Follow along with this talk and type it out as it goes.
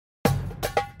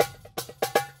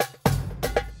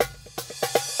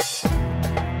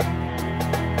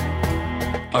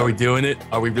Are we doing it?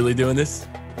 Are we really doing this?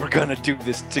 We're gonna do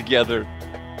this together.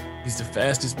 He's the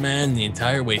fastest man in the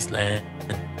entire wasteland.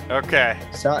 Okay.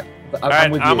 Sark, All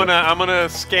right, I'm gonna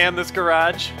scan this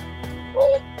garage.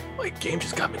 Oh, my game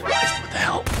just got minimized. What the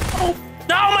hell? Oh,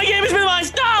 no, my game is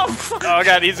minimized. No! Oh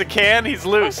god, he's a can. He's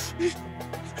loose.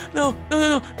 No,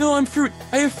 I'm fruit.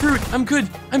 I have fruit. I'm good.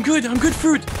 I'm good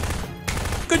fruit.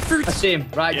 Good fruit. I see him.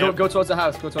 Right, Yep. go towards the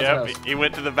house. Go towards the house. He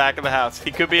went to the back of the house. He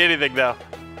could be anything though.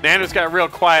 Nanner's got real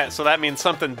quiet, so that means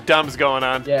something dumb's going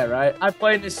on. Yeah, right. I'm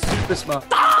playing this super smart.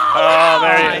 Oh,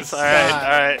 there he is. All right, all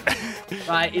right.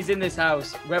 Right, he's in this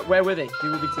house. Where were they? They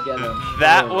will be together.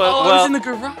 That was Oh, I well. was in the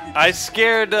garage. I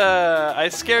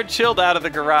scared Chilled out of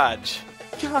the garage.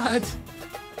 God.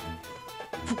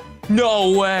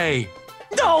 No way.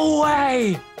 No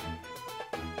way.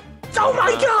 Oh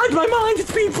my God, my mind is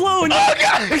being blown. Oh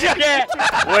god! Yeah.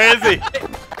 Where is he?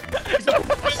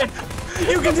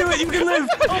 You can do it. You can live.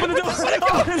 Open the door.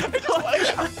 Open the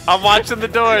door. I'm watching the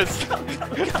doors.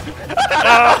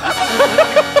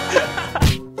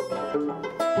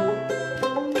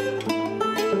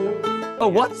 Oh,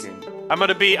 what? I'm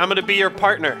gonna be your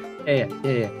partner. Yeah.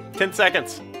 10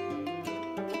 seconds.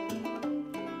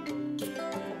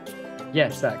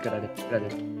 Yes, that good idea. Good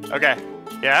idea. Okay.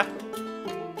 Yeah?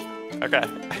 Okay.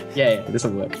 Yeah, this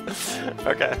will work.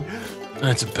 Okay.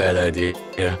 That's a bad idea.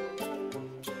 Yeah.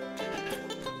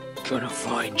 Gonna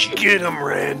find you. Get him,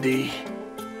 Randy.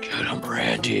 Get him,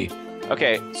 Randy.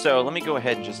 Okay, so let me go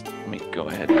ahead and just.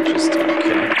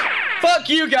 Okay. Fuck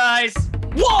you guys!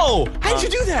 Whoa! How'd you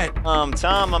do that?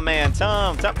 Tom, my man,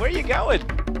 Tom, where are you going?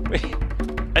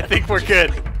 I think we're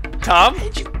good. Tom?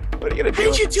 What are you gonna do?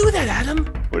 How'd you do that, Adam?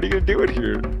 What are you gonna do in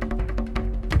here?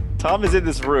 Tom is in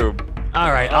this room.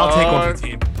 All right, I'll take one for the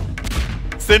team.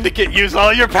 Syndicate, use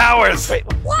all your powers. Wait,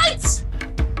 What?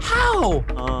 How?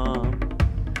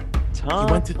 Tom.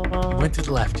 He went to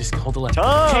the left. Just hold the left.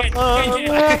 Tom.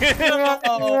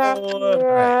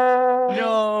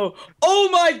 No! Oh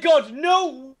my God!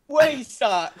 No way,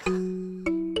 Sark!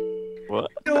 What?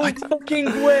 No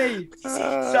fucking way!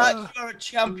 Sark, you're a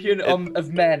champion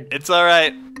of men. It's all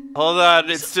right. Hold on.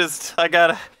 It's just I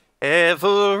gotta.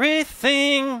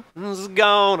 Everything's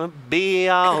gonna be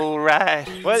all right.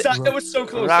 What? Sark, that was so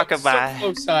close. Rockabye. So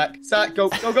close, Sark. Sark,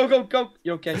 go.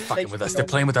 You're okay. Fucking with us. They're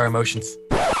playing with our emotions.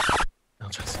 I'll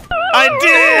just... I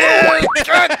did!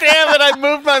 God damn it! I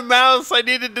moved my mouse. I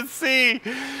needed to see.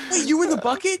 Wait, you were in the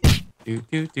bucket? Do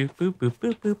do do boop boop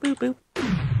boop boop boop boop.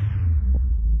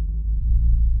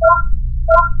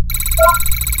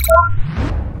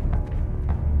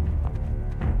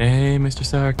 Hey, Mr.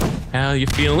 Sark, how you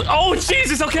feeling? Oh,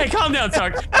 Jesus! Okay, calm down,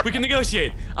 Sark. We can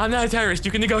negotiate. I'm not a terrorist. You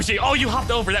can negotiate. Oh, you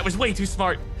hopped over. That was way too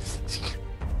smart.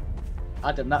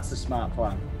 Adam, that's a smart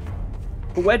plan.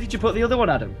 But where did you put the other one,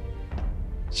 Adam?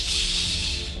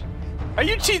 Are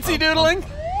you cheatsy doodling?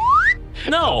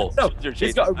 No. No, You're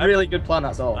he's got a really good plan,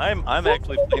 that's all. I'm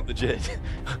actually playing legit.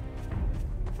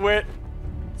 Where?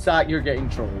 Sark, you're getting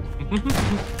trolled.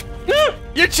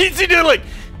 You're cheatsy doodling.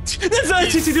 That's not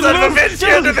cheatsy Son of a bitch!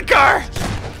 Get under the car.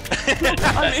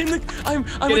 I'm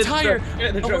Get retired.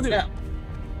 in the truck now.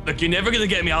 Look, you're never gonna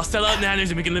get me. I'll sell out Nanners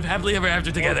and we can live happily ever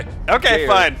after together. Okay,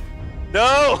 fine.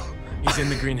 No. He's in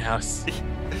the greenhouse.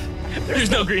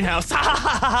 There's no greenhouse.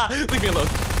 Leave me alone.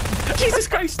 Jesus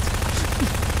Christ.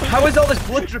 How is all this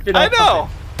blood dripping I out? know.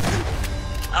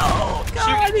 Oh,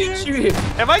 God. Shoot him.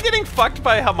 Am I getting fucked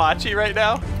by Hamachi right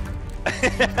now?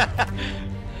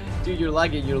 Dude, you're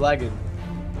lagging.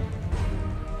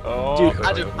 Oh. Dude,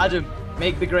 Adam,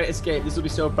 make the great escape. This will be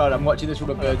so proud. I'm watching this from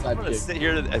a bird's eye I'm gonna view. sit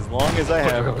here as long as I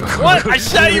have. What? I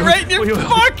shot you right in your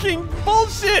fucking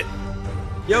bullshit.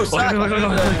 Yo, Sark, wait.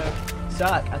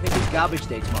 Sark, I think it's garbage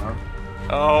day tomorrow.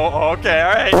 Oh, okay,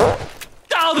 all right.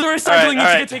 Oh, the recycling needs to all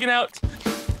right. get taken out.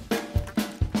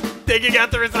 Taking out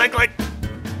the recycling.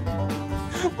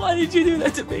 Why did you do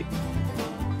that to me?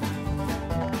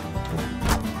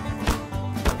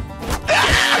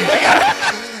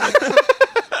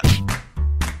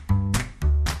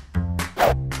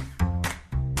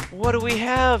 What do we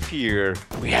have here?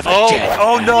 We have a Oh, jet.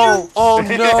 oh no. Oh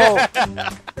no.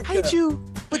 How'd you?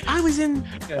 But I was in.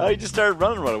 Oh, you just started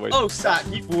running right away. Oh, Sark,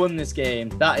 you've won this game.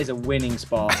 That is a winning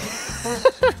spot.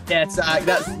 Yeah, Sark,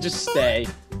 just stay.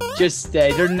 Just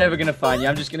stay. They're never gonna find you.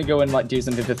 I'm just gonna go and like do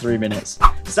something for 3 minutes.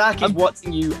 Sark is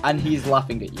watching you and he's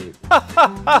laughing at you.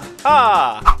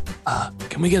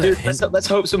 Can we get a Dude, hint? let's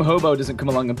hope some hobo doesn't come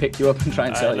along and pick you up and try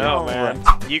and I sell you. know, man.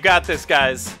 You got this,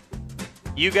 guys.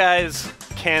 You guys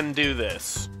can do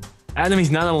this. Adam,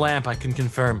 he's not a lamp. I can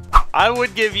confirm. I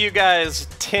would give you guys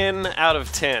 10 out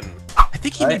of 10. I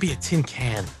think he may Right. be a tin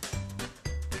can.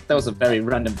 That was a very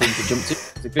random thing to jump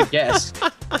to. It's a good guess.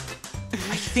 I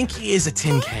think he is a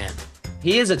tin can.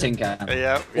 He is a tin can.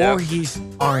 Yeah. Or he's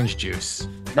orange juice.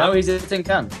 No, he's a tin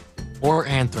can. Or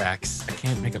anthrax. I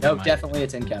can't make up my No, mind. definitely a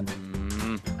tin can.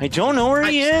 I don't know where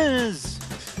he is.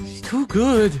 He's too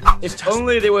good. If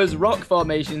only there was rock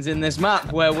formations in this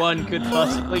map where one could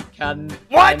possibly can.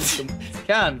 What?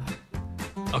 Can.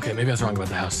 Okay, maybe I was wrong about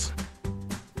the house.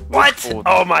 What?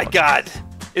 Oh my God!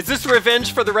 Is this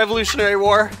revenge for the Revolutionary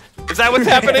War? Is that what's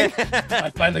happening? I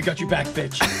finally got you back,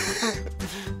 bitch.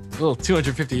 A little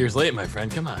 250 years late, my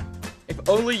friend. Come on. If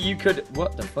only you could.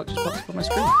 What the fuck just popped up on my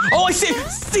screen? Oh, I see!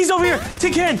 He's over here!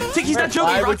 Tin can! He's not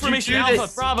joking! Why Rock would you formation do Alpha,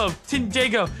 this? Bravo, Tin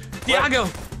Diego, Diago,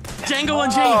 Django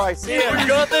Unchained! Oh, I see We it.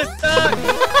 got this done!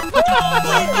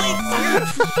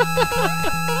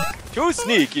 Too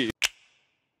sneaky.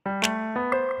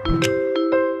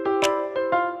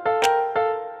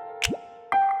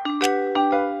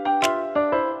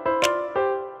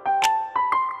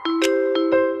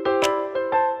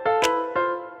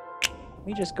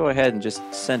 We just go ahead and just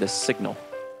send a signal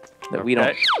that we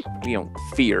don't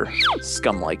fear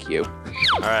scum like you.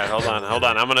 All right, hold on.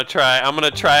 I'm gonna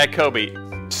try a Kobe.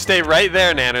 Stay right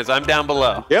there, Nanners. I'm down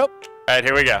below. Yep. All right,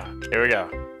 here we go.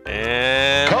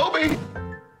 And Kobe!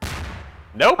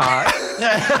 nope. Wow.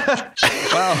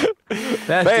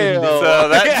 That Fail. So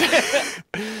that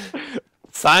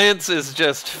science is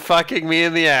just fucking me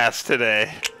in the ass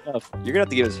today. You're gonna have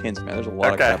to give us hints, man. There's a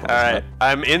lot Okay, of crap on all this right. map.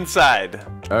 I'm inside.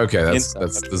 Okay, Inside.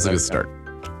 this is a good start.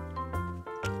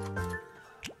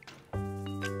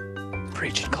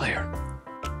 Breach and clear.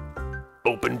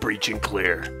 Open, breach, and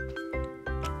clear.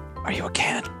 Are you a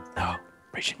can? No.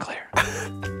 Breach and clear.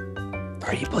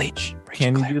 Are you bleach? Breach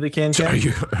Can and you clear. do the can? Are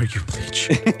you bleach?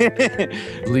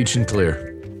 Bleach and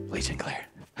clear. Bleach and clear.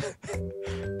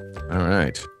 All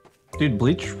right. Dude,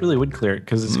 bleach really would clear it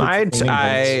because it's. Might good for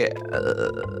I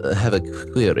maintenance. have a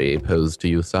query posed to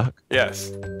you, Sark?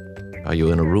 Yes. Are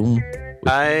you in a room?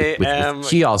 With am.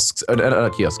 kiosks,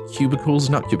 cubicles,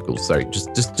 not cubicles. Sorry,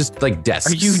 just like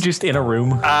desks. Are you just in a room?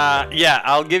 Yeah.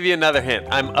 I'll give you another hint.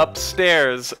 I'm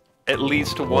upstairs, at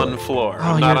least one floor. Oh,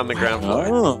 I'm not you're- on the ground floor.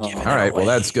 Oh. All right, well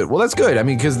that's good. Well, that's good. I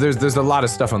mean, because there's a lot of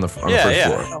stuff on the first floor. Hey, A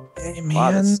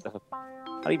lot of man. stuff.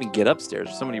 How do you even get upstairs?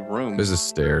 There's so many rooms. There's a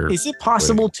stair. Is it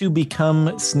possible to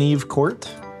become Sneeve Court?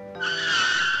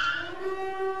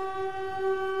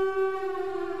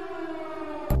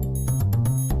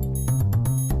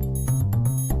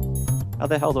 How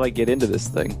the hell do I get into this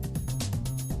thing?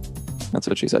 That's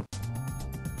what she said.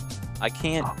 I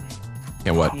can't.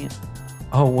 And what? can't.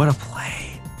 Oh, what a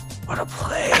play! What a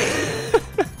play!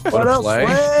 What a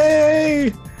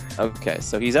play. Okay,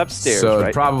 so he's upstairs, So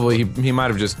right? probably he might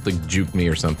have just like juked me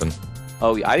or something.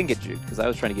 Oh, yeah, I didn't get juked because I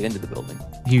was trying to get into the building.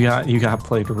 You got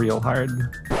played real hard.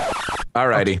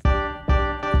 Alrighty.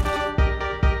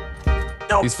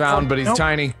 No, He's found, but he's no.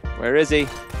 tiny. Where is he?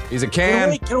 He's a Get can.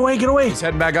 away! Get away! Get away! He's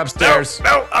heading back upstairs.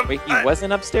 No. Wait, he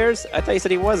wasn't upstairs? I thought you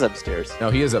said he was upstairs. No,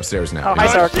 he is upstairs now. Oh, hi,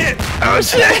 Sark. Shit. Oh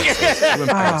shit. He went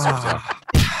back upstairs, yeah.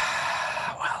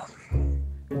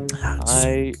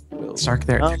 I will. Sark,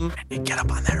 there. Um, Get up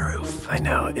on that roof. I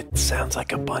know. It sounds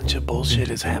like a bunch of bullshit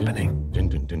is happening. Dun,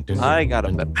 dun, dun, dun, I dun, got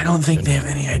dun, him. I don't think they have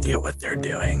any idea what they're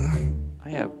doing. I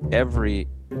have every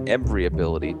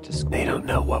ability to score. They don't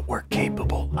know what we're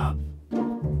capable of.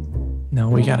 No,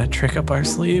 we got a trick up our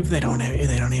sleeve. They don't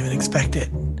even expect it.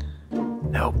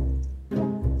 Nope.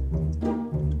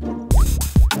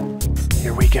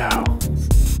 Here we go.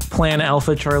 Plan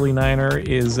Alpha Charlie Niner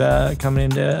is coming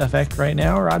into effect right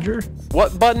now, Roger.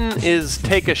 What button is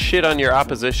take a shit on your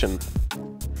opposition?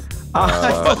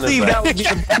 I button is believe that? that would be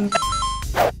the button.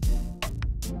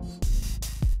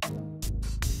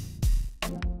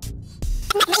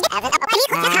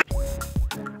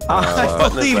 I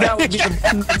believe that would be the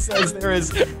button that says there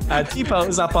is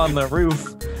T-pose up on the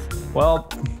roof. Well,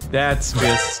 that's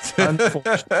just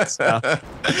unfortunate stuff.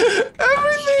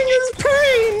 Everything is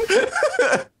pain.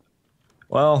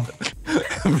 Well,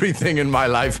 Everything in my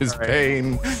life is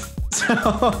pain.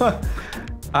 so,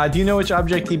 do you know which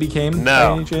object he became? No.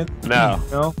 by any chance? No.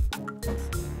 No?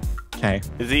 Okay.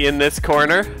 Is he in this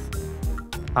corner?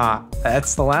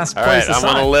 That's the last All right, place I'm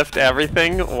gonna assigned. lift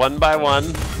everything one by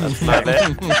one. That's not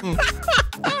it.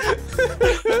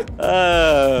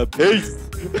 Peace.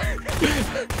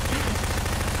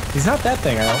 He's not that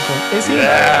thing, I don't think. Is he?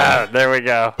 Yeah, there we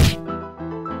go.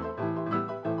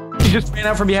 He just ran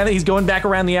out from behind it. He's going back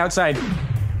around the outside.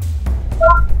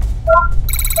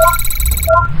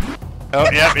 Oh,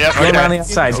 yep. Going around the Okay.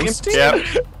 outside. Yep.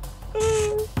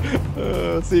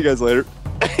 See you guys later.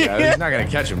 Yeah, he's not gonna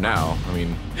catch him now. I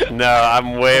mean, No,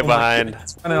 I'm way behind.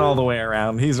 He's running all the way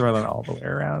around. He's running all the way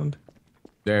around.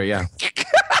 there, yeah.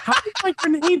 How did my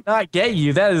grenade not get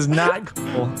you? That is not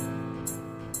cool.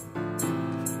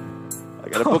 I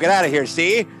gotta book it out of here,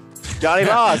 see? Johnny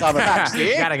Laws on the back,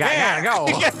 see? Gotta go.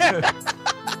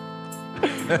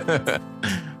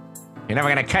 You're never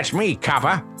gonna catch me,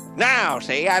 copper. Now,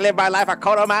 see, I live my life a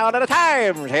quarter mile at a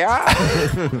time, see?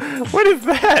 What is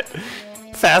that?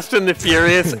 Fast and the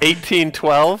Furious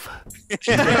 1812?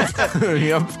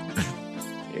 Yep.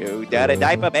 You dirty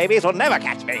diaper babies will never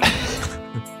catch me.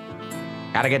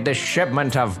 Gotta get this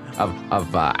shipment of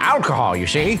alcohol, you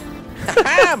see?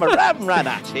 I'm a rum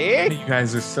runner, see? You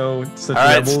guys are such All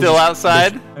right, rebels. still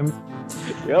outside?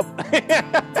 Yep.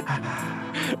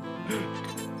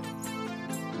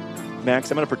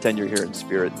 Max, I'm gonna pretend you're here in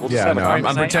spirit. We'll just Yeah, have a no, I'm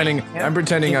conversation. pretending. I'm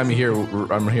pretending I'm here.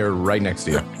 I'm here right next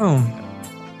to you. Oh,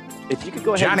 If you could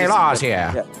go ahead Johnny and just, Laws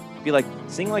here. Yeah, be like,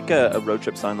 sing like a road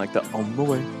trip sign like the on the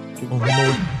way.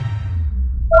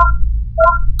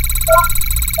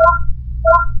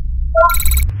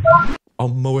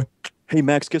 On my way. Hey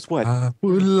Max, guess what? I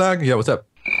would like. Yeah, what's up?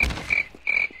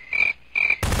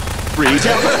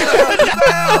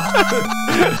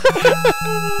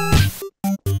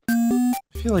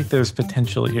 I feel like there's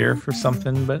potential here for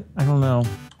something, but I don't know.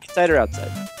 Inside or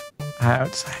outside?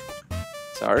 Outside.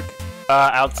 Sark?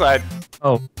 Outside.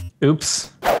 Oh,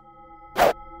 oops.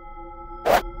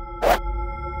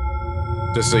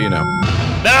 Just so you know.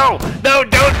 No, don't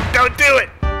do it.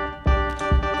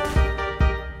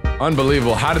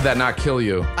 Unbelievable. How did that not kill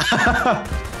you?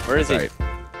 Where is he? Right.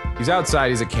 He's outside.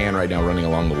 He's a can right now, running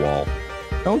along the wall.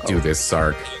 Don't do this,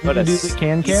 Sark. What You a do the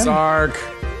can. Sark.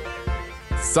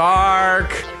 Sark.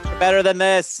 better than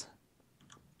this.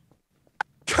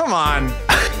 Come on.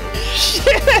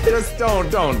 Just don't.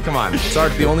 Come on.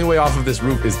 Sark, the only way off of this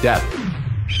roof is death.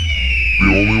 The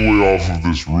only way off of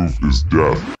this roof is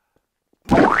death.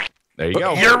 There you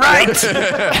go. You're right.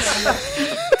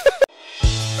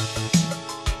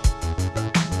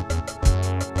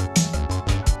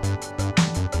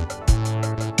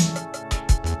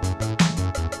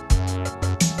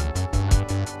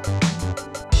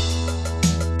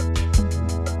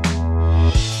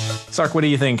 Sark, what do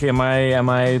you think? Am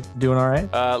I doing all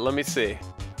right? Let me see.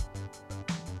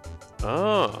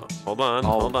 Oh, hold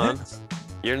on.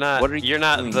 You're not. What are you You're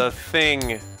not doing? the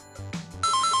thing.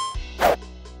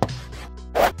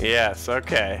 Yes.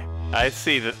 Okay. I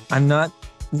see that. I'm not.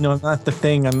 No, I'm not the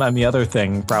thing. I'm the other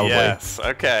thing, probably. Yes.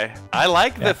 Okay. I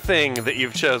like the thing that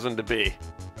you've chosen to be.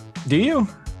 Do you?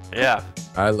 Yeah.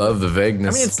 I love the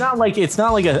vagueness. I mean, it's not like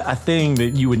a thing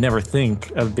that you would never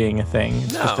think of being a thing.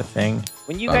 It's just a thing.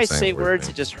 When you I'm guys saying say weird words,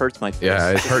 things. it just hurts my face. Yeah,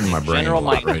 it's hurting my In brain general, a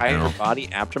my lot right entire now.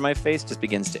 body after my face just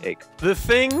begins to ache. The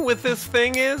thing with this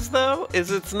thing is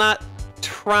it's not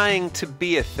trying to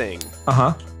be a thing. Uh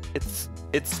huh.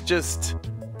 It's just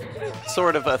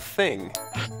sort of a thing.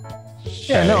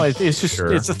 Yeah, no, it's just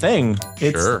Sure. it's a thing.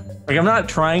 It's Sure. like I'm not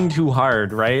trying too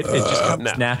hard, right? It just comes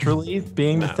No. naturally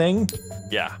being the No. thing.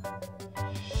 Yeah.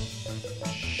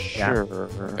 Yeah. Sure.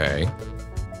 Okay.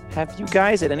 Have you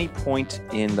guys at any point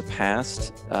in the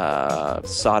past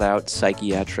sought out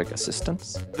psychiatric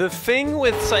assistance? The thing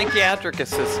with psychiatric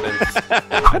assistance,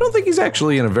 I don't think he's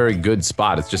actually in a very good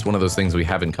spot. It's just one of those things we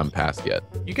haven't come past yet.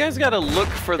 you guys got to look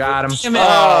for Got the. him.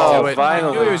 Oh, Do it.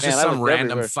 finally. I knew it was Man, just I some looked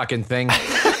random everywhere. fucking thing.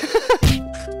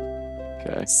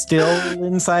 Okay. Still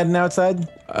inside and outside.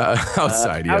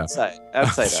 Outside, yeah. Outside.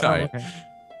 Outside. Okay.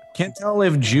 Can't tell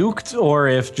if juked or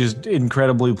if just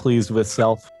incredibly pleased with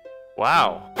self.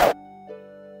 Wow.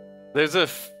 There's a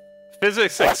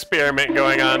physics experiment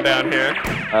going on down here.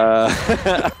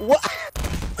 What?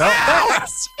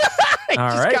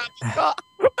 All right.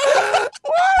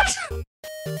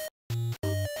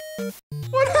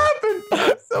 What happened?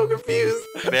 I'm so confused.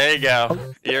 There you go.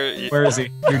 You're Where is he?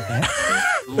 You're dead.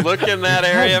 look in that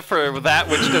area for that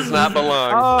which does not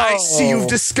belong. I see you've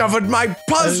discovered my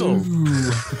puzzle.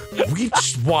 Ooh.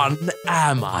 Which one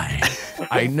am I?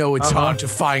 I know it's hard to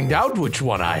find out which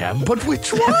one I am, but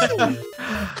which one?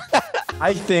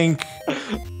 I think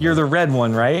you're the red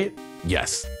one, right?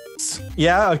 Yes.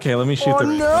 Yeah. Okay. Let me shoot the.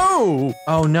 no!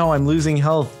 Oh no! I'm losing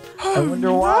health. I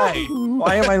wonder why.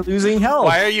 Why am I losing health?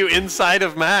 Why are you inside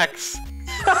of Max?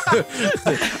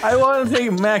 I want to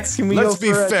take Max. Can we Let's go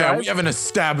be for a fair. drive? We haven't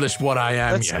established what I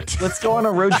am yet. Let's go on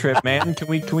a road trip, man. Can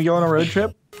we go on a road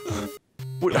trip?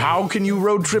 How can you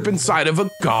road trip inside of a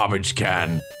garbage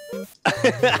can?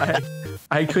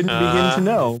 I couldn't begin to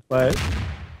know, but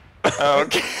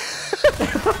Okay.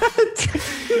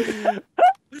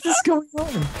 what is going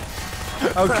on?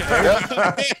 Okay.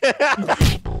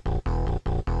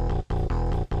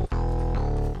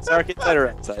 Sark, inside or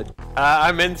outside?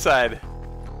 I'm inside.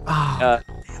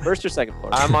 First or second floor?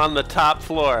 I'm on the top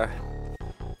floor.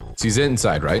 So he's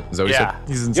inside, right? Is that what Yeah.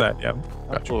 He's inside.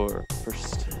 Yep. Floor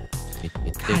first.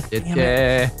 God damn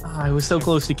it. Ah, I was so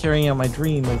close to carrying out my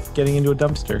dream of getting into a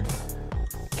dumpster.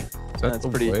 That's That's the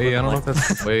pretty way. I don't know if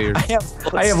that's the way. Or...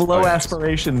 I have low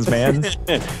aspirations, man. All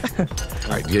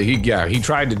right. Yeah, he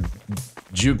tried to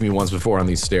juke me once before on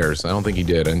these stairs. I don't think he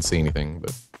did. I didn't see anything,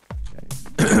 but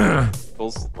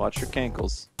Watch your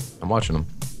cankles. I'm watching him.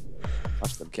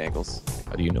 Watch them cankles.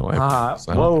 How do you know?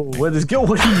 Whoa, what are you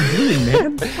doing,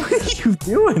 man? What are you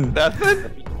doing? Nothing.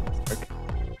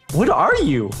 What are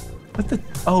you? What the?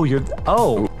 Oh, you're.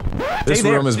 Oh. This Stay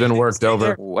there. room has been worked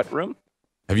over. What room?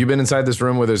 Have you been inside this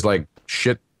room where there's like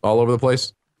shit all over the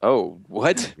place? Oh,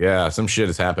 what? Yeah, some shit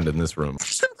has happened in this room.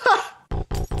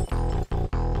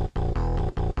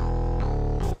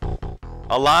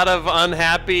 A lot of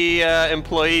unhappy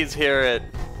employees here at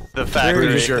the factory.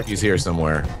 Pretty sure he's here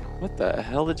somewhere. What the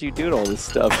hell did you do to all this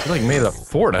stuff? He like made a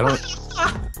fort. I don't.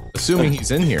 Assuming he's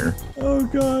in here. Oh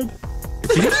God.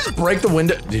 Did you just break the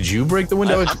window? Did you break the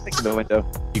window? I'm thinking the window.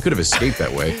 You could have escaped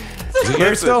that way. Is it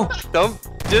here still? Don't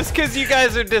just because you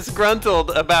guys are disgruntled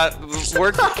about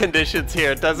work conditions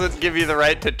here doesn't give you the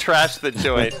right to trash the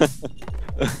joint. He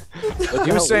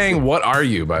was saying, "What are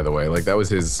you?" By the way, like that was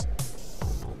his.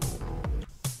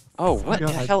 Oh, what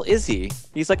the hell is he?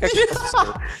 He's like a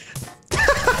coaster.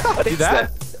 What is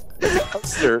that? He's a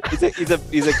coaster. He's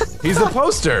the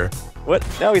poster. What?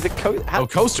 No, he's a coaster. Oh,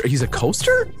 coaster. He's a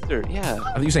coaster? Yeah. I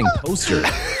thought you were saying toaster.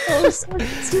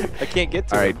 I can't get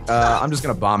to All him. right, I'm just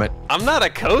gonna bomb it. I'm not a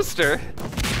coaster.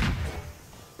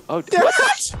 Oh,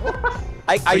 what?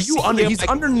 Are you under? He's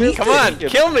underneath. Come on,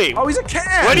 kill me. Oh, he's a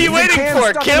can. What are you He's a waiting can for?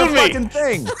 stuck Kill in me. the fucking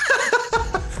thing.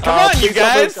 Come on, you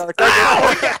guys.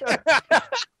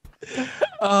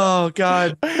 Oh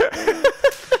God.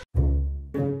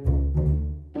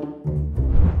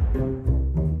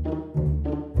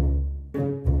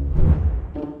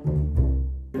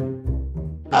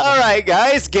 All right,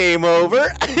 guys, game over.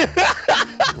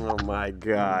 Oh my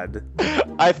God.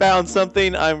 I found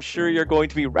something I'm sure you're going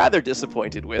to be rather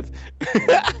disappointed with.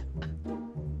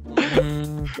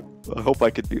 I hope I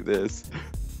could do this.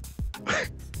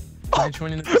 Are you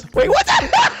joining the Wait, what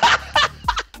the?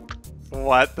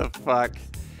 What the fuck?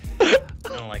 I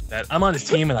don't like that. I'm on his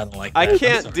team and I don't like that. I I'm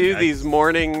can't sorry, do guys. these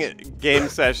morning game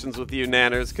sessions with you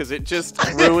nanners because it just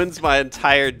ruins my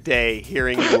entire day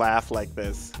hearing you laugh like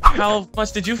this. How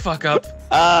much did you fuck up?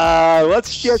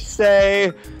 Let's just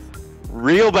say,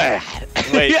 real bad.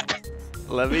 Wait,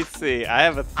 let me see. I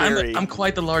have a theory. I'm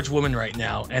quite the large woman right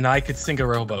now, and I could sink a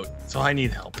rowboat, so I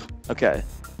need help. Okay.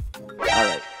 All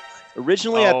right.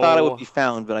 Originally, I thought it Oh. would be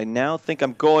found, but I now think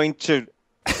I'm going to.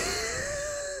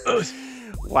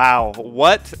 Wow.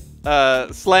 What?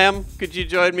 Slam, could you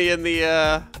join me in the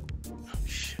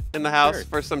house Sure.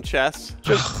 for some chess?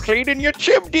 Just cleaning your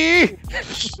chimney.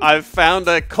 I've found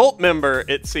a cult member,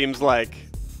 it seems like.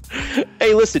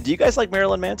 Hey, listen, do you guys like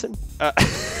Marilyn Manson?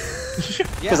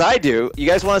 Because I do. You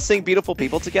guys want to sing Beautiful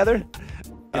People together? You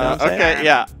know what I'm saying? Okay,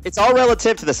 yeah. It's all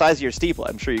relative to the size of your steeple.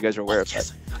 I'm sure you guys are aware of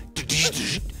that.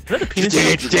 Is that a penis?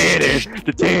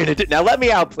 Now let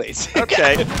me out, please.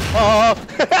 Okay.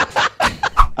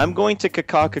 I'm going to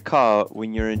caw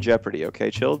when you're in jeopardy,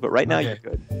 okay, Chilled? But right now Okay. you're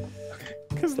good.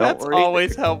 Because Don't that's worry.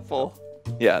 always helpful.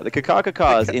 Yeah, the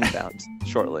caw is inbound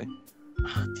shortly.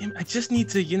 Oh, damn, I just need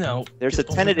to, you know. There's a get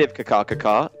over tentative caw.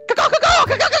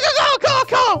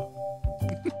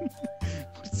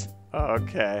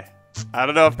 Okay. I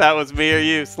don't know if that was me or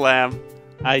you, Slam.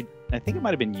 I think it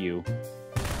might have been you.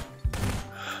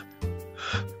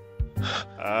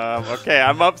 Okay,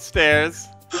 I'm upstairs.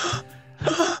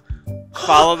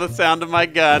 Follow the sound of my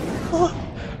gun.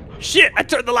 Shit, I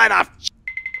turned the light off.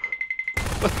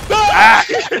 Ah,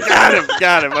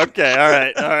 got him. Okay, all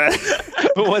right.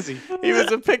 Who was he? He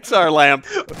was a Pixar lamp.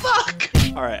 Fuck.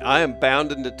 All right, I am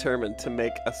bound and determined to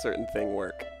make a certain thing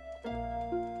work.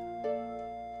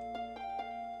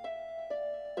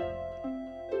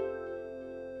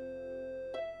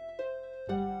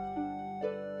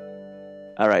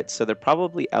 All right, so they're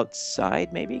probably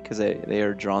outside, maybe, because they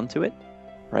are drawn to it,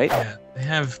 right? Yeah, they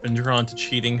have been drawn to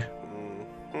cheating.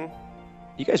 Mhm.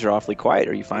 You guys are awfully quiet.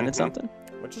 Are you finding Mhm. something?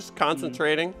 We're just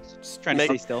concentrating. Just trying to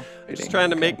stay still. Just trying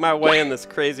to make my way in this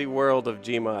crazy world of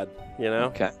GMod, you know?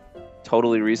 Okay.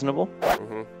 Totally reasonable.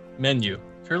 Mhm. Menu: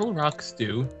 turtle rock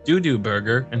stew, doo-doo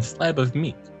burger, and slab of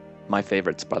meat. My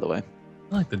favorites, by the way.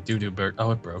 I like the doo-doo burger. Oh,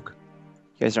 it broke.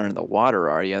 You guys aren't in the water,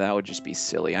 are you? That would just be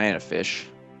silly. I ain't a fish.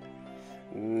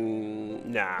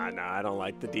 Nah, I don't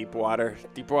like the deep water.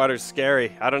 Deep water's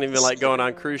scary. I don't even like going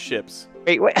on cruise ships.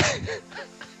 Wait.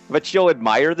 But you'll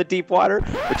admire the deep water,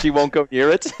 but you won't go near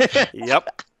it.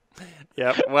 Yep.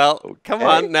 Well, come Okay.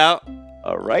 on now.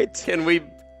 All right. Can we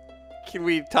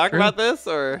talk about this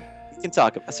or? We can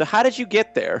talk about. So how did you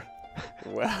get there?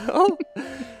 Well,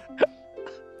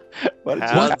 What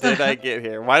how did I get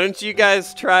here? Why don't you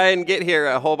guys try and get here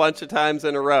a whole bunch of times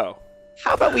in a row?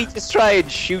 How about we just try and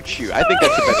shoot you? I think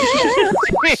that's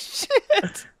a better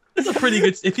Shit. That's a pretty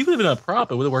good. If you live in a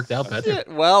prop, it would have worked out better. Shit.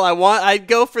 Well, I'd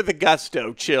go for the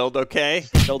gusto, Chilled, okay?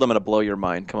 Chilled, I'm gonna blow your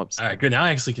mind. Come up. All right, good. Now I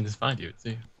actually can just find you.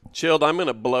 See. Chilled, I'm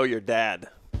gonna blow your dad.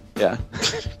 Yeah.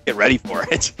 Get ready for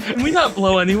it. Can we not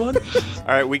blow anyone? All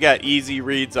right, we got easy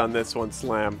reads on this one,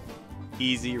 Slam.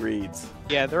 Easy reads.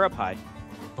 Yeah, they're up high.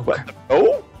 What?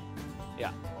 Oh?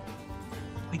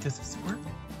 Wait, does this work?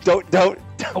 Don't.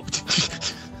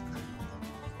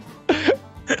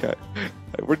 Okay.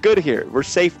 We're good here. We're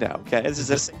safe now. Okay. This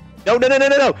is a. No.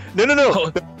 Oh.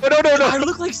 No. I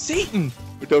look like Satan.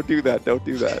 Don't do that. Don't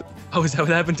do that. Oh, is that what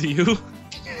happened to you?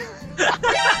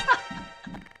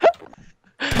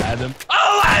 Adam.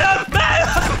 Oh, Adam!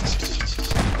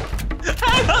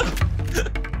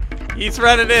 He's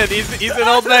running in. He's an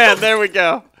old man. There we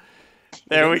go.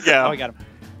 There we go. Oh, I got him.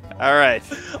 All right.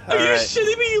 Are you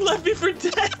shitting me? You left me for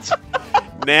dead.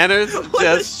 Nanners What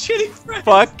a just shitty friend.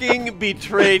 fucking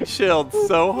betrayed Chilled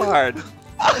so hard.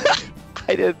 I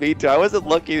didn't mean to. I wasn't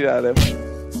looking at him.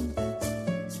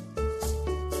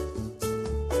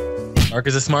 Sark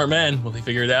is a smart man. Will he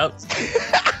figure it out?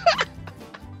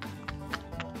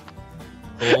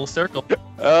 Full circle.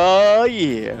 Oh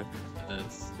yeah.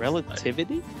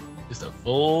 Relativity? Just a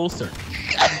full circle.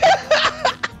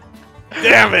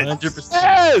 Damn it! 100%.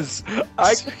 Yes!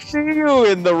 I can see you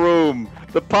in the room.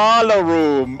 The parlor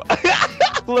room.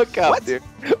 Look up, dude.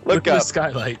 Look at the up.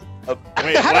 skylight.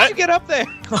 Wait, How what? did you get up there?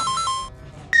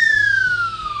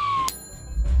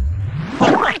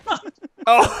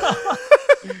 Oh.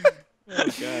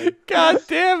 God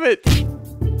damn it!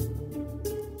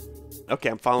 Okay,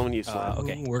 I'm following you, Slam.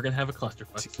 Okay. We're gonna have a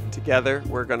clusterfuck. Together,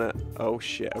 we're gonna. Oh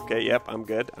shit. Okay, yep, I'm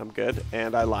good. I'm good.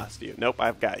 And I lost you. Nope,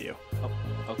 I've got you. Oh,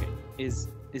 okay. Is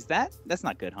that's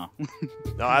not good, huh?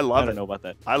 No, I I love don't it. know about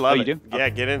that. I love Oh, it. you do? Yeah,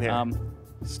 get in here.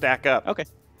 Stack up. Okay.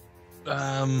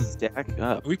 Stack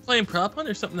Are up. we playing prop hunt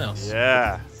or something else?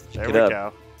 Yeah. There it we up.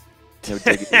 go. No,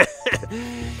 dig it.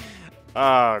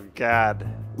 Oh God,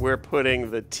 we're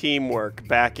putting the teamwork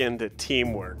back into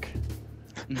teamwork.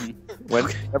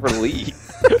 Whenever leave.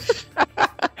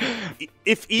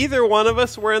 If either one of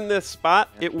us were in this spot,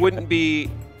 it wouldn't be.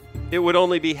 It would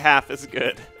only be half as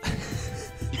good.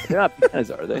 They're not bananas,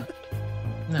 are they?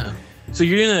 No. So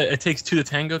you're in a it takes two to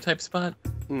tango type spot?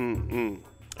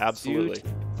 Absolutely.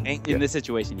 In this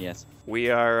situation, yes. We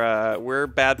are. We're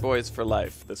bad boys for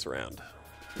life this round.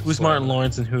 Who's Martin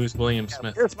Lawrence and who's William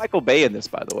Smith? There's Michael Bay in this,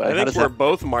 by the way. I How think does we're that...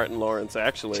 both Martin Lawrence,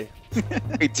 actually.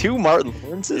 Wait, two Martin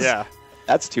Lawrences? Yeah.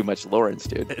 That's too much Lawrence,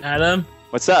 dude. Adam,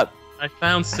 What's up? I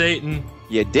found Satan.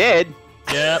 You did?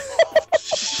 Yep.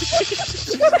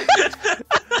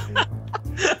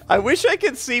 I wish I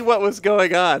could see what was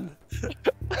going on.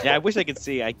 Yeah, I wish I could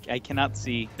see. I cannot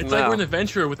see. It's No. like we're an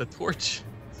adventurer with a torch.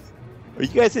 Are you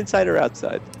guys inside or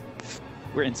outside?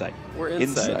 We're inside. We're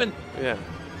inside. Inside. Yeah.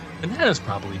 Bananas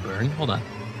probably burned. Hold on.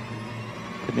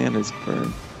 Bananas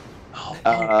burn. Oh,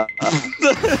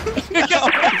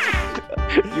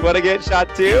 You want to get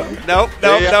shot too? Nope.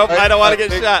 Yeah, Nope. I don't want to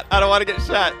get okay. shot. I don't want to get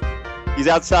shot. He's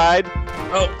outside.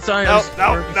 oh sorry. I No. was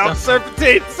No. working No. stuff.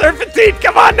 Serpentine. Serpentine.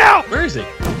 Come on now. Where is he?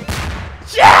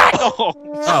 Shit!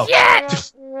 Oh.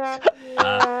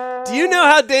 Do you know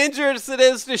how dangerous it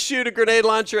is to shoot a grenade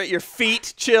launcher at your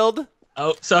feet, Chilled?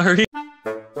 Oh, sorry.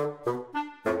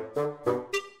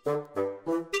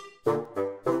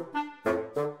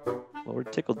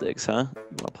 Lord Tickle Dicks, huh? You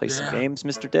want to play some Yeah. games,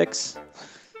 Mr. Dix?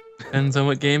 Depends on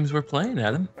what games we're playing,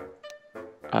 Adam.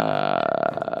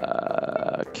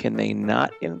 Can they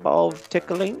not involve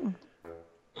tickling?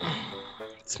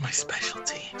 It's my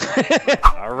specialty.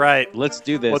 All right. Let's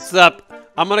do this. What's up?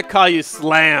 I'm gonna call you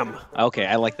Slam. Okay,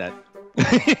 I like that.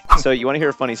 So you want to hear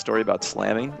a funny story about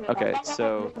slamming? Okay,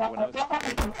 so when I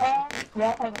was...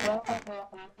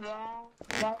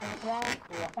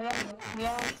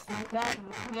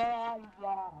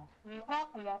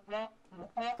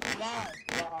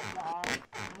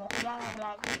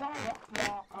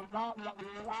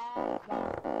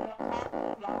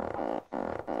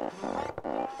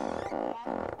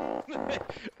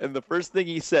 And the first thing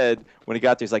he said when he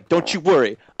got there, he's like, "Don't you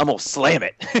worry, I'm gonna slam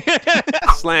it."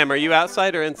 Slam, are you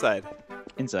outside or inside?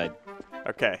 Inside.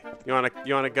 Okay. You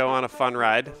wanna go on a fun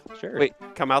ride? Sure. Wait,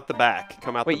 Come out the back.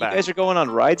 Come out wait, the you back. guys are going on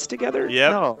rides together?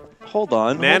 Yep. No, hold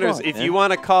on. Manners, hold on, if man. you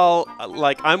want to call,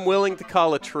 like, I'm willing to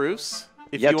call a truce.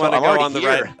 If Yeah, you want to I'm go already on the here.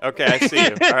 ride. Okay, I see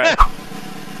you. All right.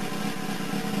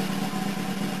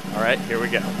 All right, here we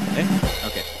go.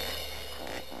 Okay.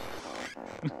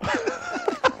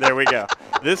 There we go.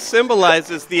 This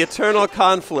symbolizes the eternal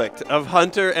conflict of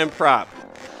hunter and prop.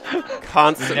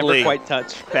 Constantly Never quite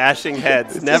touch. bashing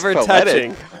heads, This never is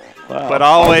poetic. touching, Wow. but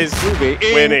always Movie.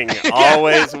 winning.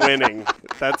 Always winning.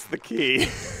 That's the key.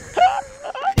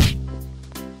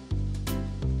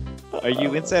 Are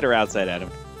you inside or outside,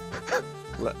 Adam?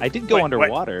 I did go Wait,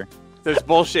 underwater. There's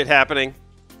bullshit happening.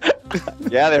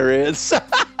 Yeah, there is.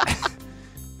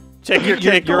 Check your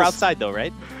You're cankles. outside though,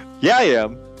 right? Yeah, I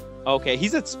am. Okay,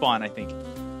 he's at spawn, I think.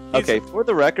 Okay, for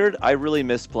the record, I really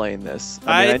miss playing this.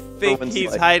 I know think everyone's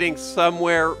he's like- hiding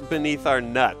somewhere beneath our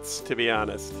nuts, to be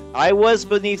honest. I was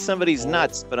beneath somebody's Oh,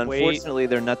 nuts, but wait. unfortunately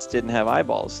their nuts didn't have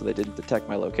eyeballs, so they didn't detect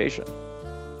my location.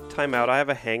 Time out, I have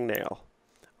a hangnail.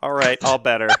 All right, all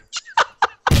better.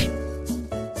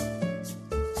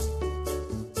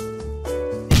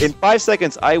 In 5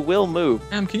 seconds, I will move.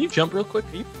 Can you jump real quick?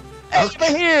 Over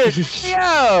here!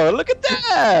 Yo, look at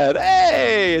that!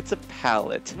 Hey, it's a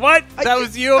pallet. What? That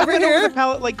was you over I've been over here? the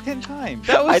pallet like 10 times.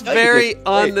 That was I know you very did.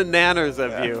 on the nanners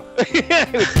of you.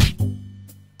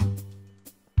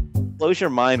 Blows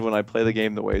your mind when I play the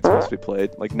game the way it's supposed to be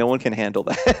played. Like, no one can handle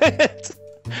that.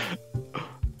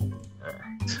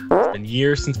 It's been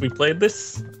years since we played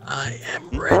this. I am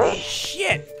ready.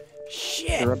 Shit!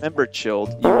 And remember,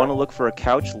 Chilled, you want to look for a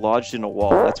couch lodged in a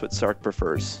wall. That's what Sark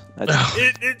prefers. That's,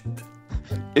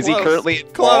 is he Close. currently in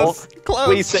wall? Close. Close.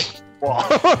 Please say wall.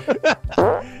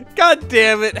 God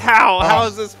damn it! How? How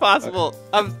is this possible?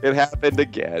 It happened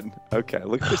again. Okay,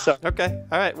 look this up. Okay.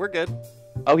 All right. We're good.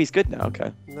 Oh, he's good now.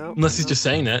 Okay. No. Unless he's just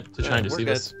saying that to try and we're deceive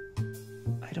good. us.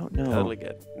 I don't know. Totally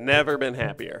good. Never been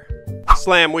happier.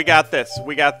 Slam, we got this.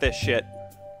 We got this shit.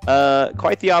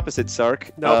 Quite the opposite, Sark.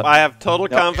 Nope, I have total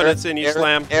confidence in you,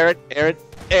 Aaron, Slam.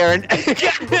 Aaron.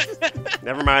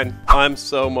 Never mind. I'm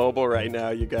so mobile right now,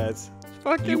 you guys.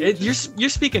 Fucking You're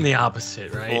speaking the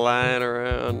opposite, right? flying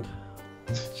around,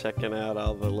 checking out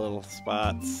all the little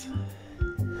spots.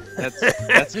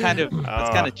 That's kind of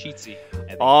cheatsy. I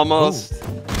think. Almost.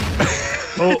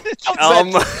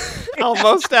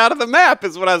 Almost out of the map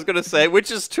is what I was gonna say,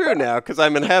 which is true now because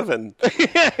I'm in heaven.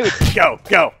 Go.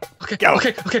 Okay, Go.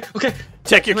 okay.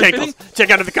 Check your Am I cankles.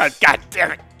 Check under the car. God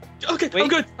damn it. Okay,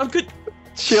 Wait. I'm good.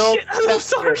 Chill. Shit, I'm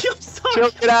sorry. Chill,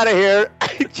 get out of here.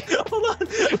 Hold on.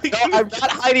 No, I'm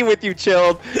not hiding with you,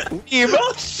 Chilled. Leave.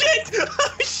 Oh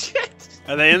shit!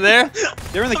 Are they in there?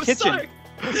 They're in the I'm kitchen. sorry.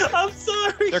 I'm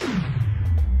sorry.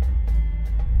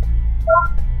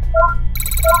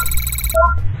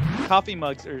 Coffee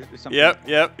mugs or something. Yep.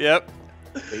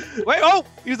 Wait, oh!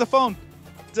 Use the phone.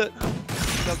 It's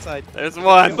outside. There's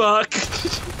one. Fuck.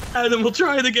 Adam, we'll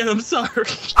try it again. I'm sorry.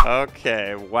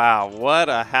 Okay, wow, what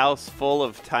a house full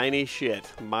of tiny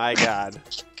shit. My God.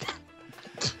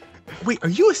 Wait, are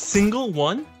you a single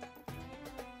one?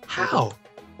 How?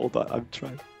 Hold on, I'm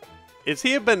trying. Is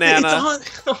he a banana?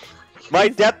 It's on. My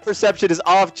depth perception is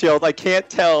off, Chilled. I can't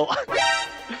tell.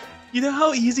 You know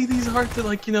how easy these are to,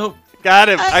 like, you know. Got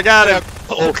him. I got him.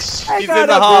 Oh, He's in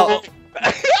the hall.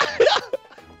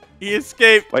 He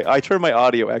escaped. Wait, I turned my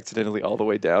audio accidentally all the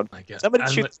way down. I guess. Somebody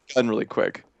I'm- shoot the gun really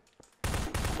quick.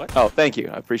 What? Oh, thank you.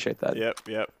 I appreciate that.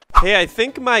 Yep. Hey, I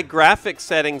think my graphic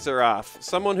settings are off.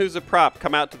 Someone who's a prop,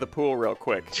 come out to the pool real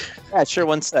quick. Yeah, sure.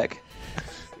 1 sec.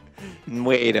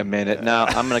 Wait a minute. No,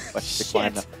 I'm gonna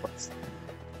decline that.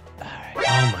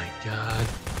 Oh my god.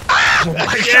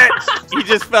 Shit! He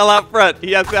just fell out front.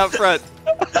 He has out front.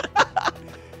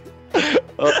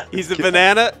 He's a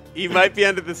banana. He might be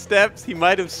under the steps. He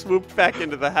might have swooped back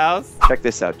into the house. Check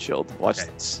this out, Chilled. Watch Okay.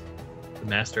 this. The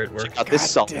master at work. Check out this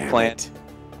salt damn plant.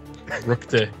 Rook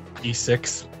to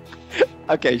e6.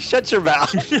 Okay, shut your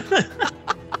mouth.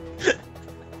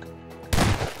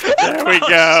 There we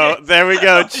go. There we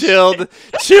go. Chilled.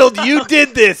 Chilled, you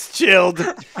did this, Chilled.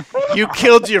 You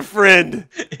killed your friend.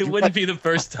 It wouldn't be the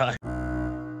first time.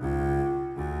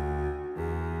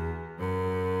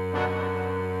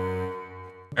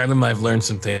 Adam, I've learned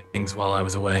some things while I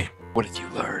was away. What have you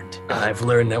learned? I've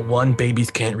learned that 1,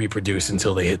 babies can't reproduce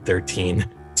until they hit 13.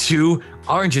 2,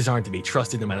 oranges aren't to be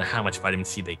trusted no matter how much vitamin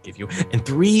C they give you. And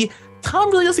 3, Tom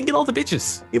really doesn't get all the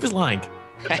bitches. He was lying.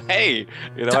 Hey,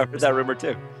 you know, I've heard that rumor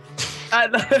too.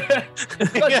 God,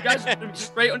 you guys are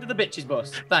straight under the bitches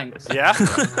bus. Thanks. Yeah?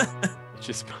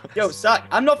 Just Yo, Sark,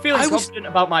 I'm not feeling confident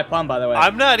about my plan, by the way.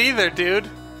 I'm not either, dude.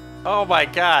 Oh my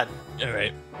god. All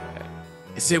right.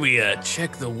 I say we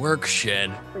check the work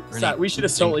shed. for Sark, any we should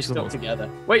have missing totally tools. stuck together.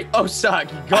 Wait, oh,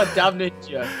 Sark, you goddamn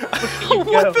ninja. Look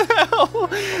What at you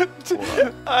the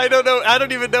hell? I don't know. I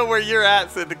don't even know where you're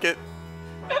at, Syndicate.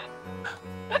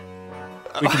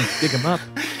 We can dig him up.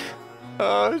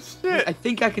 Oh shit. I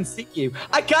think I can see you.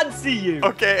 I can see you.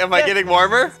 Okay, am I getting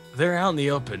warmer? They're out in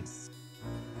the open.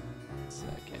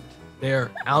 Second. They're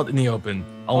out in the open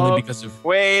only because of.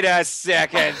 Wait a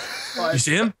second. You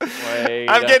see him? Wait.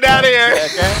 I'm getting out of here.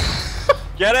 Second.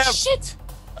 Get him. Shit.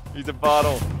 He's a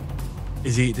bottle.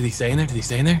 Is he? Did he stay in there? Did he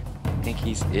stay in there? I think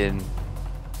he's in.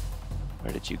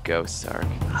 Where did you go, Sark?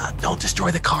 Don't destroy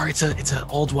the car. It's an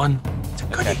old one. It's a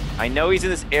goodie. I know he's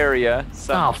in this area.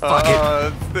 Oh fuck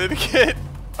it. Syndicate.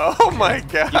 Oh my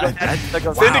god.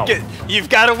 Wow. Syndicate, you've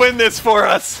got to win this for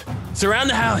us.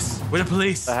 Surround the house with the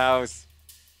police. The house.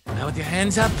 Now with your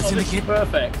hands up, Syndicate.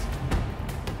 Perfect.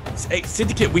 Hey,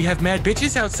 Syndicate, we have mad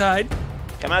bitches outside.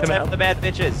 Come outside out. with the bad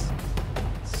bitches.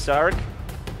 Sark,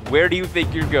 where do you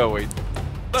think you're going?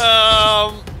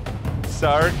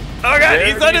 Sark. Oh god, Where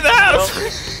he's do under you the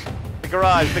house. go? The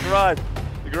garage. The garage.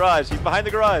 The garage. He's behind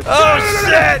the garage. Oh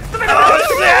shit!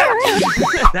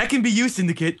 Oh shit! That can be you,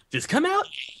 Syndicate. Just come out.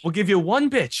 We'll give you one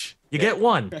bitch. You get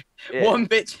one. Yeah. One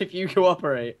bitch if you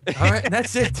cooperate. All right,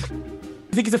 that's it.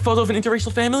 You think it's a photo of an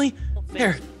interracial family?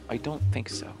 Here. I don't think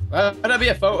so. That'd be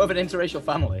a photo of an interracial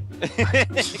family.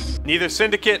 Neither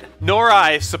Syndicate nor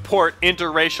I support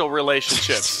interracial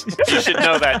relationships. You should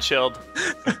know that, Chilled.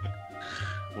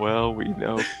 Well, we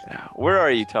know now. Where are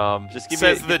you, Tom? Just give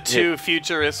Says me the two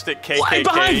futuristic KKK.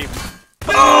 behind?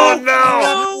 Oh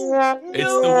no! It's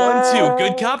the 1-2.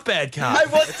 Good cop, bad cop. I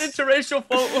want an interracial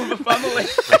photo of a family.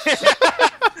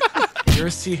 You're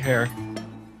a sea hare.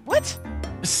 What?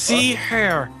 Sea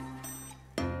hare.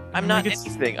 I'm not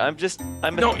anything. I'm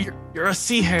No, you're a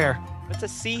sea hare. What's a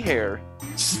sea hare?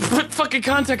 Just put fucking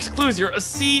context clues. You're a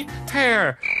sea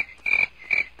hare.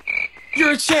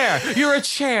 You're a chair. You're a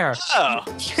chair. Oh.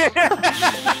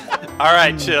 All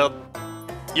right, Chilled.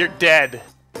 You're dead.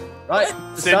 Right,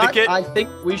 Syndicate? Sark, I think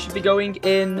we should be going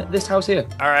in this house here.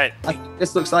 All right. I think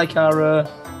this looks like our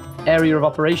area of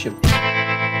operation.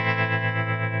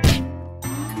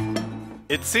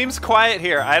 It seems quiet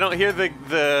here. I don't hear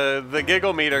the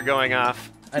giggle meter going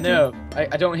off. I know. I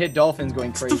don't hear dolphins going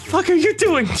What crazy. the fuck are you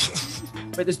doing?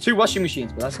 Wait, there's 2 washing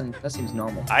machines, but that seems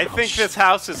normal. I think this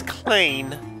house is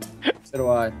clean. So do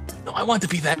I. No, I want to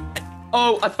be that.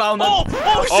 Oh, I found them.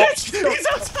 Oh shit! He's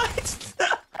outside.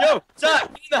 Yo, Sark,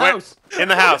 in the Wait, house. in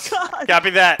the house. Copy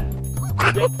that.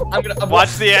 I'm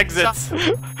Watch the exits.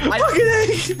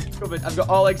 I've covered. I've got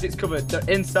all exits covered. They're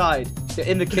inside. They're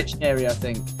in the kitchen area, I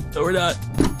think. No, we're not.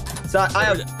 So I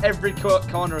have every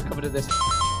corner covered of this.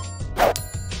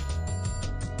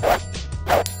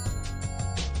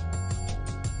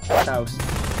 House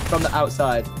from the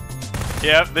outside.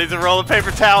 Yep, there's a roll of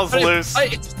paper towels loose. Hey,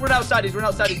 he's run outside. He's run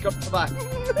outside. He's come back.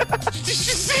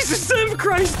 Jesus, son of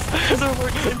Christ! There's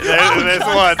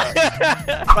one.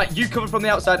 Right, you cover from the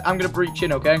outside. I'm gonna breach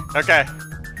in, okay? Okay.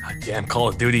 God damn, Call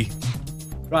of Duty.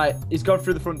 Right, he's gone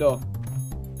through the front door.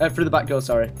 Through the back door,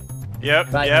 sorry.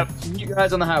 Yep, Right, yep. you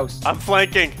guys on the house. I'm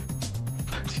flanking.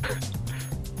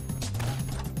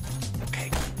 Okay,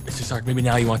 Mr. Sark, maybe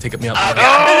now you want to take me up.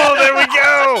 Oh, there we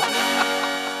go.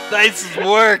 Nice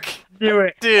work. Knew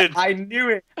it. Dude. I knew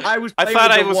it. I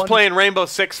thought I was playing Rainbow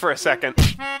Six for a second.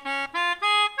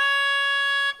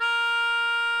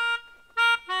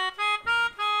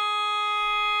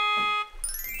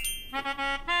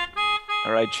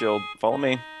 All right, Chilled. Follow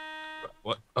me.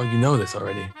 What? Oh, you know this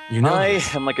already. You know I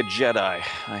this. am like a Jedi.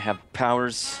 I have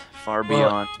powers far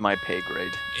beyond my pay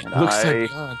grade. And Looks I like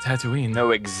Tatooine. know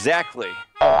exactly.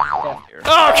 Oh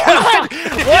God!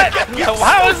 What?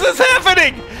 How is this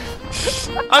happening?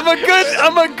 I'm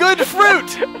a good fruit.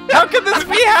 How can this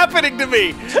be happening to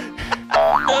me?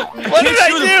 What did I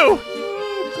do?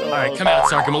 All right, come out,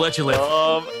 Sark. I'm gonna let you live.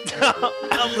 Tom.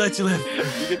 I'll let you live.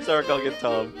 You get Sark, I'll get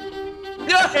Tom.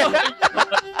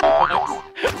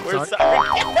 We're Sark? sorry.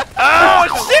 Oh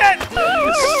shit!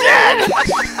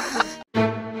 Shit!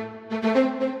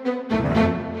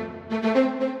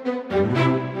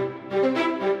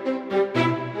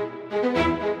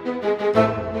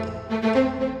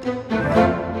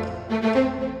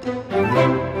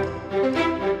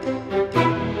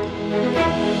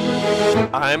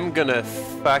 I'm gonna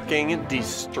fucking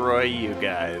destroy you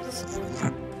guys.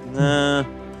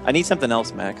 I need something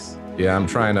else, Max. Yeah, I'm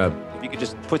trying to. If you could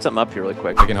just put something up here really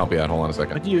quick. I can help you out. Hold on a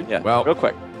second. Yeah, Well- real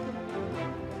quick.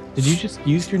 Did you just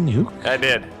use your nuke? I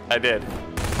did. Oh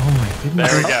my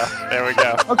goodness. There we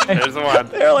go. Okay. There's the one.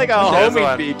 They're like a There's homing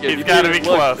one. beacon. He's You gotta can't be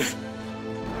look. close.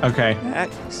 Okay.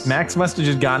 Max. Max must have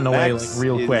just gotten away Max like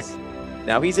real is- quick.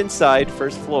 Now he's inside,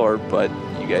 first floor, but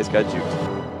you guys got juked.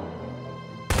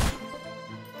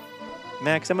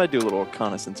 Max, I'm gonna do a little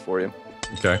reconnaissance for you.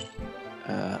 Okay.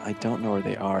 I don't know where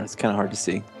they are. It's kind of hard to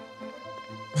see.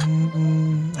 I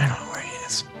don't know where he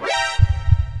is.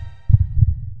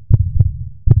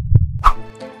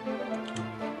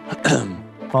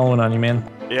 Following on you, man.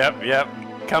 Yep.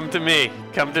 Come to me.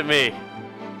 Come to me.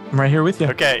 I'm right here with you.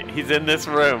 Okay, he's in this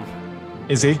room.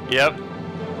 Is he? Yep.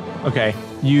 Okay.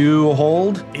 You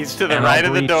hold. He's to the and right I'll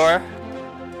of the breach. door.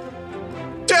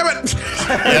 Damn it!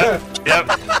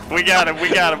 Yep. We got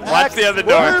him. Watch the other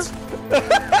door.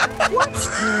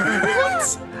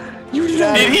 What? You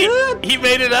Did he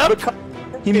made it up?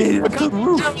 He made it up to the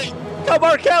roof. Come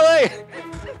on, Kelly!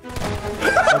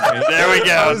 Okay. There we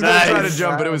go. I was gonna try to Nice.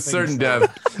 jump, but it was certain death.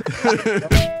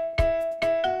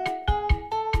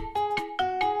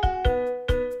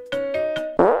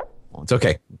 It's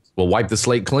okay. We'll wipe the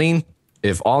slate clean.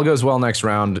 If all goes well next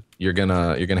round, you're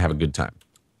gonna have a good time.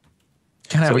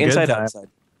 Can I have So a good inside, time? outside.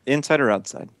 Inside or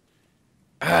outside?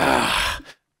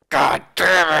 God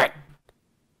damn it.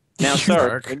 Now,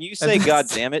 Sark, when you say "God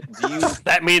damn it," do you?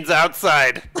 That means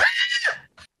outside.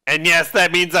 And yes,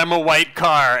 that means I'm a white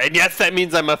car. And yes, that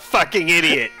means I'm a fucking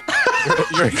idiot.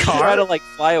 You're a Try to like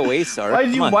fly away, Sark. Why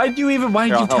did Come on. you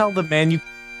Here, I'll tell help. the man you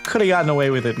could have gotten away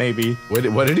with it? Maybe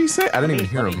What did he say? I didn't even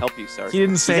hear Let me him. help you, Sark. he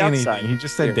didn't say He's anything. outside. He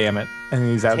just said Here. "damn it,"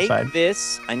 and he's outside. Take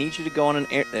this. I need you to go on an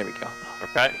air. There we go.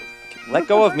 Okay. Let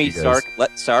go of me, You guys-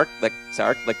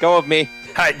 Sark. Let go of me.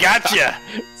 I gotcha.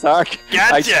 Sark.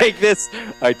 Gotcha. I take this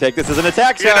as an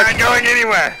attack, You're Sark. not going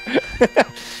anywhere.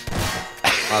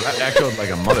 Wow, that echoed like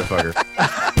a motherfucker.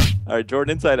 All right,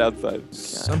 Jordan, inside, outside.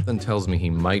 Something tells me he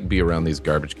might be around these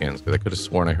garbage cans because I could have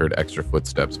sworn I heard extra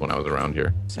footsteps when I was around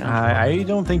here. I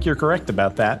don't think you're correct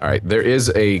about that. All right, there is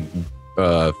a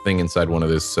thing inside one of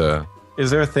this.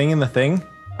 Is there a thing in the thing?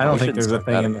 I don't we think shouldn't there's a start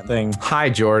thing that in the again. thing. Hi,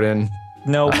 Jordan.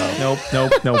 Nope.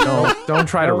 Don't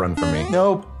try to Nope. run from me.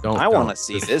 Nope. Don't. I don't. wanna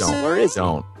see Just this. Don't. Where is he?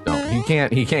 Don't.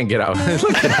 He can't get out.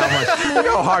 Look at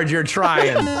how hard you're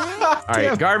trying. All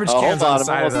right, garbage Oh, cans hold on on,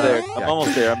 the I'm side almost of the. there. yeah, I'm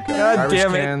almost there. I'm coming. God Garbage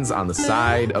damn it. cans on the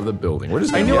side of the building. We're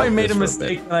just. I gonna knew be I up made this a for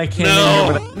mistake bit. when I came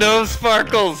in here, but No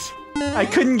Sparkles. I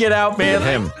couldn't get out, man. Look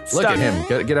at him. Look at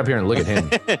him. Get up here and look at him.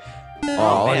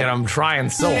 Oh, look at him trying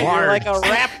so You're hard. like a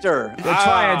raptor. They're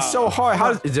trying so hard.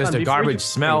 How It's just a garbage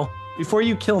smell. Before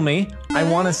you kill me, I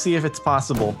want to see if it's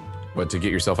possible. What, to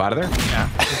get yourself out of there?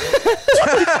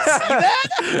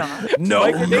 No,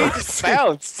 my grenade just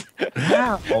bounced.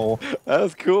 Wow. That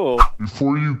was cool.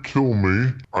 Before you kill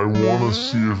me, I want to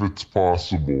see if it's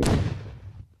possible.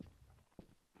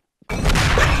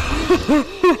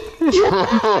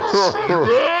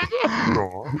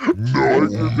 No, my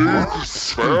grenade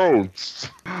just bounced.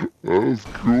 That was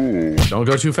cool. Don't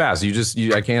go too fast.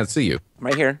 I can't see you.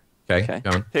 Right here. Okay, Okay.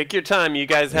 coming. Take your time. You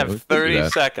guys we have can do 30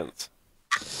 that. seconds.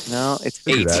 No, it's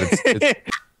We can 8. do that. It's-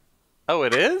 Oh,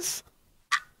 it is?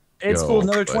 It's Yo, cool.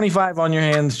 Another but- 25 on your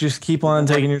hands. Just keep on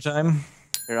taking your time.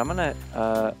 Here, I'm gonna.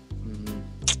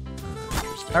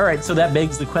 All right. So that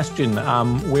begs the question: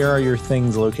 where are your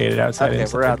things located outside? Okay,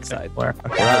 inside, we're outside. Where?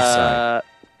 We're outside.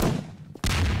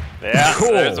 Yeah,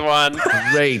 Cool. there's one.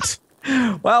 Great.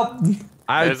 Well,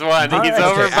 There's one. He's right,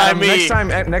 over Okay, by Adam,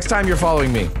 me. Next time you're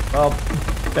following me. well,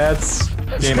 that's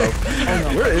game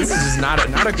over. This is just not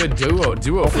a good duo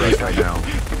for us right now.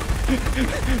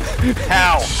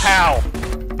 How?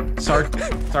 Sark.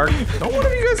 Don't one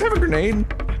of you guys have a grenade?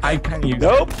 I kind of use.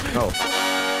 Nope.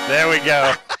 Oh, There we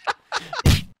go.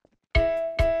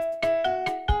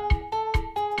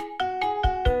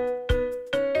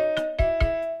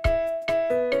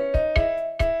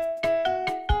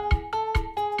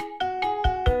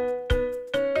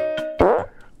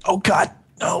 Oh God,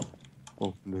 no.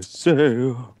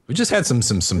 we just had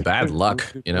some bad luck,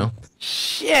 you know,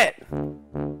 Shit.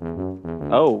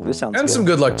 Oh, this sounds and good. some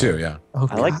good luck too. Yeah. Oh,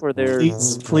 I like where they're.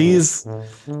 Please.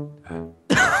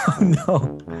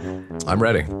 No. I'm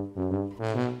ready.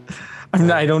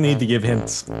 I don't need to give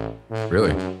hints.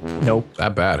 Really? Nope.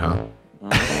 That bad, huh?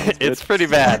 It's pretty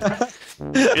bad.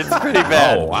 It's pretty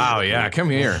bad. Oh wow, yeah. Come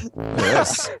here. Look at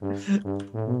this.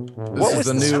 What This was is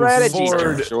the the new strategy,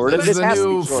 Ford. Jordan? This is This the has to be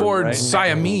new Jordan, Ford right?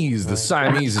 Siamese. The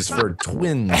Siamese is for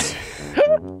twins.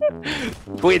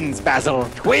 Twins, Basil.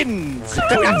 Twins.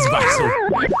 Twins, Basil.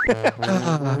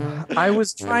 I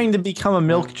was trying to become a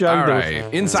milk jug. All but-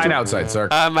 right, inside, outside,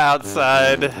 Sark. I'm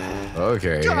outside.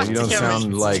 Okay, you don't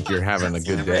sound like you're having a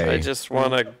good I day. just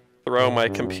want to throw my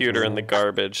computer in the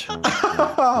garbage.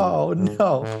 Oh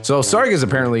no. So Sark is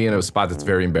apparently in a spot that's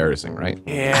very embarrassing, right?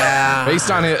 Yeah.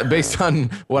 Based on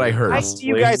what I heard. I see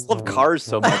you guys love cars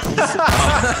so much.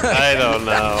 I don't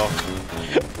know.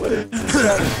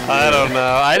 I don't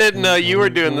know. I didn't know you were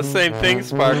doing the same thing,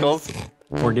 Sparkles.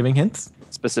 We're giving hints.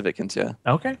 Specific hints, yeah.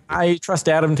 Okay. I trust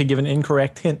Adam to give an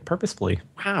incorrect hint purposefully.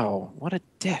 Wow, what a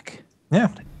dick.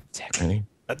 Yeah. Ready?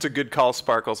 That's a good call,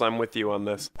 Sparkles. I'm with you on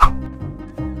this.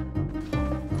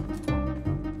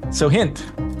 So hint.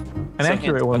 An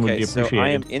accurate one would be So appreciated. I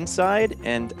am inside,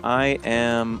 and I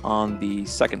am on the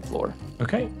 2nd floor.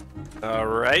 Okay. All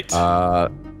right.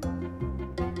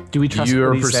 Do we trust Your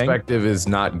what he's saying? perspective is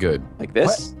not good. Like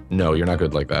this? No, you're not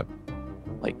good like that.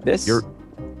 Like this?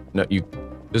 No, you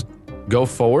just go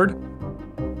forward.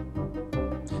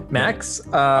 Max,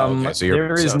 Okay, so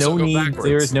there is no go need. backwards.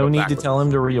 There is no Go need to backwards. tell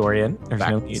him to reorient. There's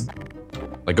Backwards. no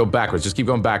need. Like go backwards. Just keep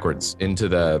going backwards into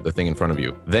the thing in front of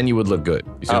you. Then you would look good.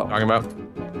 You see what I'm talking about?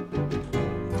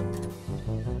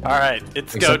 All right,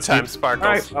 it's Makes go sense, time, Steve?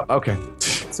 Sparkles. Okay.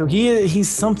 So he's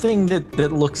something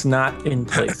that looks not in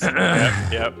place.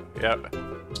 Yep. Yeah.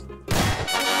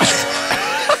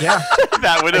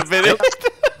 That would have been it.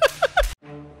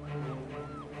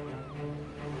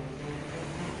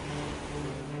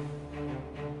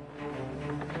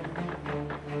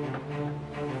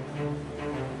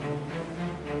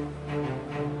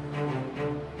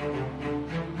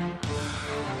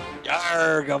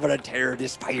 Arrgh, I'm gonna tear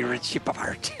this pirate ship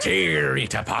apart. Tear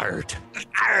it apart.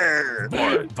 Arrgh.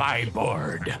 Board by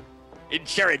board.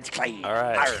 Insurance claim. All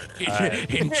right.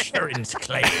 Insurance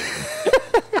claim.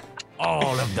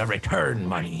 All of the return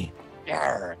money.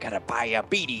 Arrgh, gotta buy a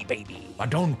beanie baby. But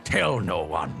don't tell no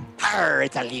one. Arrgh,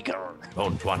 it's illegal.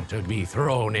 Don't want to be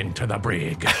thrown into the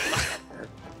brig.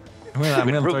 I'm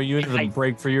gonna throw you into the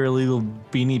break for your illegal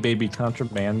Beanie Baby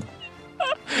contraband.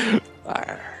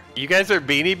 Arrgh. You guys are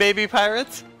Beanie Baby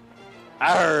pirates?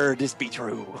 Arrgh, this be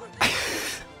true.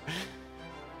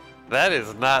 That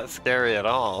is not scary at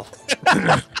all.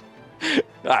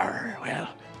 Arrgh, well.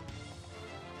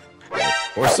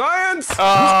 Or science. Oh,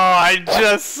 I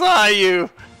just saw you.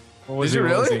 Did you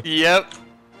really? Yep.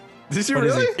 Did you What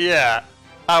is really? Yeah.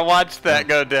 I watched that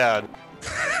go down.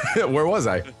 Where was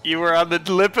I? You were on the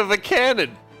lip of a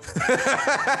cannon.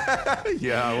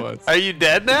 Yeah, I was. Are you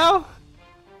dead now?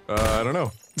 I don't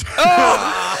know.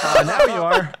 Now you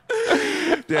are.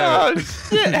 Oh,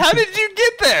 shit. How did you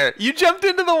get there? You jumped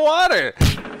into the water.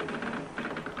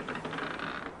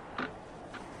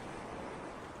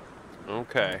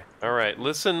 Okay. All right.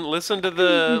 Listen to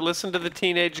the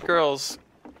teenage girls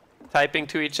typing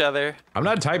to each other. I'm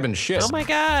not typing shit. Oh my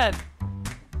god.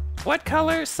 What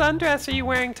color sundress are you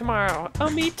wearing tomorrow? Oh,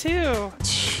 me too.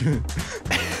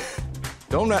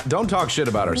 Don't talk shit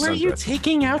about our Where are you sundress.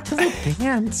 taking out to the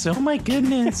dance? Oh my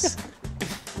goodness.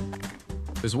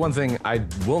 There's one thing I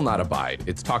will not abide.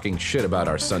 It's talking shit about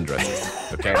our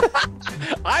sundresses. Okay.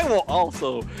 I will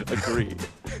also agree.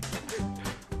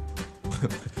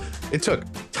 It took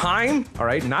time, all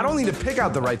right, not only to pick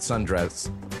out the right sundress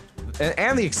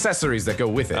and the accessories that go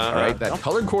with it, all right, that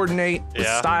color coordinate, the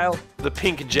Yeah. style. The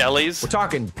pink jellies. We're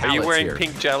talking Are palettes you wearing here.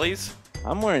 pink jellies?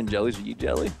 I'm wearing jellies. Are you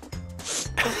jelly?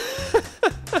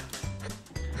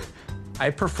 I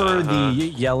prefer the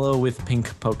yellow with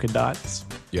pink polka dots.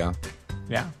 Yeah.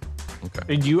 Yeah.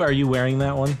 Okay. Are you wearing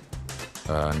that one?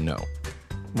 No,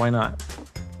 Why not?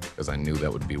 because I knew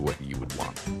that would be what you would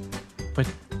want. But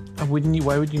wouldn't you?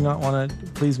 Why would you not want to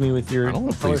please me with your I don't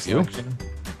wanna color please you. selection?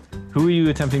 Who are you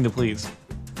attempting to please?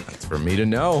 That's for me to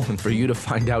know and for you to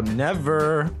find out.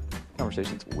 Never.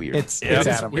 Conversation's weird. It's Yeah, it's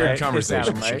it's Adam, Weird right?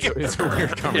 conversation. It's Adam, right? It's a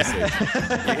weird conversation. You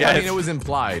I guys, mean, it was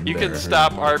implied. you there. can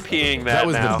stop RPing that That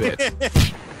was now. the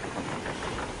bit.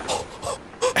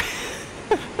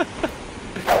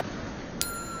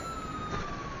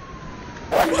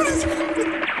 What is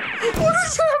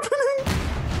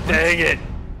happening? Dang it.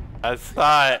 I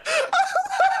saw it.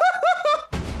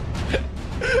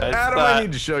 Adam, I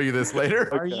need to show you this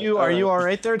later. Are you all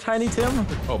right there, Tiny Tim?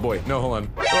 Oh boy, no, hold on.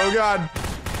 Oh god.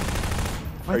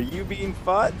 Are you being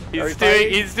fought? He's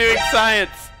doing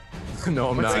science. No,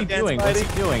 I'm What's he not. doing? What's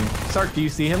he doing? Sark, do you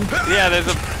see him? Yeah,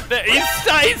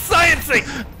 he's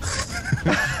sciencing.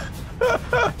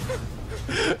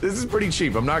 This is pretty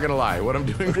cheap. I'm not gonna lie. What I'm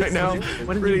doing right now,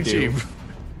 what did pretty he do? cheap.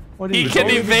 What did He he can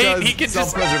do? evade. He can just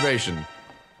self-preservation.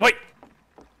 wait.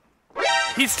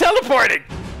 He's teleporting.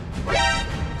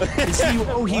 Is he,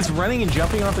 oh, he's running and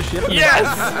jumping off the ship? Yes.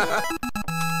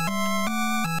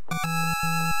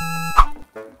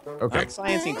 Okay, I'm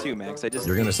sciencing too, Max.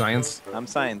 you're gonna science. I'm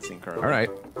sciencing currently. All right,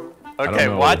 Okay,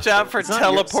 know. watch out for not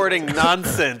teleporting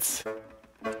nonsense.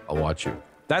 I'll watch you.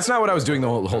 That's not what I was doing the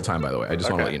whole time, by the way. I just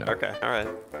want to let you know. Okay, all right.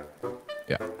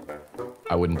 Yeah,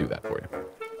 I wouldn't do that for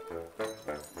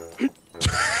you.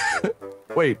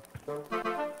 Wait.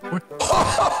 What the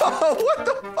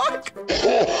fuck?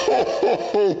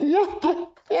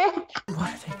 What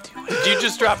are they doing? Did you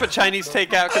just drop a Chinese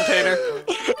takeout container?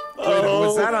 Wait,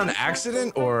 was that on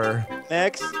accident or?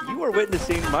 Max, you are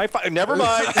witnessing my Never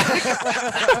mind.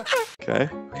 Okay.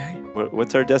 Okay.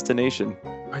 What's our destination?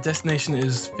 Our destination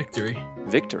is victory.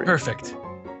 Victory. Perfect.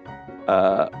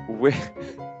 Where?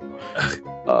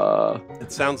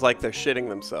 It sounds like they're shitting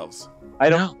themselves. I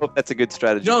don't know if that's a good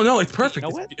strategy. No, it's perfect. You know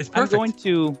what? It's I'm perfect. going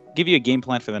to give you a game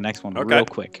plan for the next one Okay. real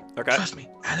quick. Okay. Trust me,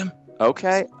 Adam.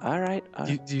 Okay. All right.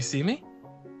 Do you see me?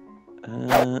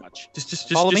 Watch. Just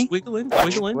Follow me. wiggle in.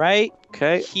 Wiggle in. Right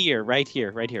Okay. here, right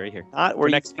here. Not For where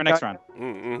next round.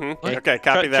 Mm-hmm. What? Okay,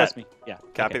 copy that. Trust me. Yeah.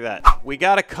 Copy okay. that. We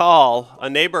got a call. A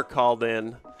neighbor called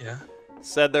in. Yeah.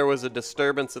 Said there was a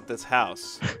disturbance at this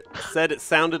house. Said it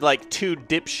sounded like two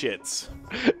dipshits.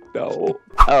 No.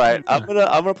 All right. I'm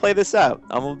gonna play this out.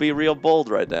 I'm gonna be real bold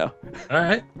right now. All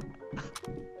right.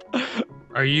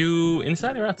 Are you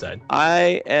inside or outside?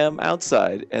 I am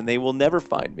outside, and they will never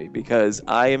find me because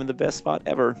I am in the best spot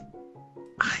ever.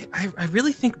 I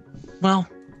really think. Well.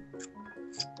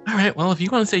 All right. Well, if you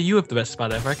want to say you have the best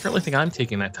spot ever, I currently think I'm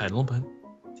taking that title, but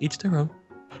each their own.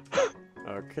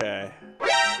 Okay.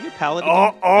 You a paladin?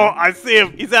 I see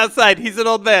him. He's outside. He's an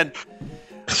old man.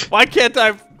 Why can't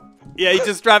I? Yeah, he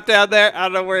just dropped down there. I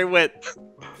don't know where he went.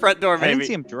 Front door, I didn't maybe.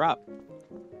 see him drop.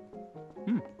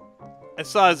 I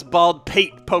saw his bald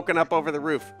pate poking up over the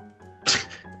roof.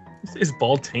 His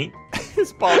bald taint.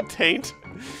 His bald taint.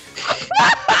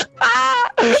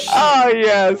 Oh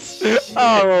yes.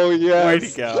 Oh yes. Where'd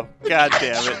he go? God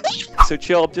damn it. So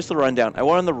chill. Just a rundown. I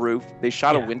went on the roof. They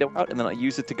shot a window out, and then I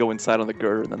used it to go inside on the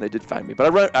girder, and then they did find me.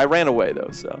 But I ran away though.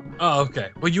 So. Oh, okay.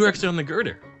 Well, you were actually on the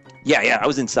girder. Yeah. I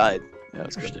was inside. Yeah,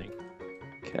 that's good. Interesting.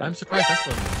 Okay. I'm surprised that's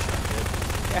still in the shot.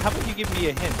 Yeah, how about you give me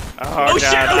a hint? Oh,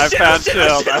 shit, God. oh, I shit, found oh, shit, Chilled.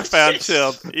 oh, shit, I oh, found shit.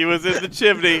 Chilled. He was in the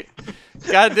chimney.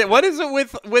 God damn. What is it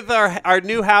with our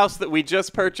new house that we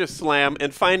just purchased, Slam,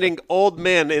 and finding old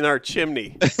men in our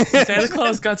chimney? Santa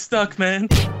Claus got stuck, man.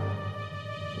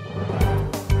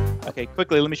 Okay,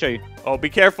 quickly, let me show you. Oh, be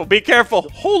careful. Be careful.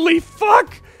 Holy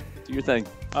fuck. Do your thing.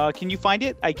 Can you find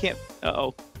it? I can't.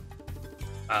 Uh-oh.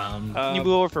 Can you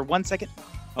move over for 1 second?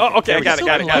 Oh, okay. I there got we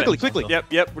it. go. Got it. Quickly.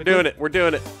 Yep. We're doing it. We're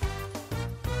doing it.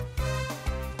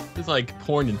 It's like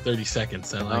porn in 30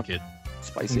 seconds. I like it.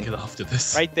 Spicy. Get off to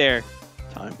this. Right there.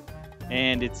 Time.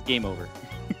 And it's game over.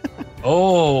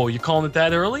 Oh, you calling it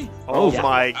that early? Oh, yeah.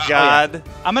 my God.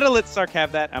 I'm going to let Sark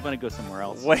have that. I'm going to go somewhere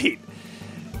else. Wait.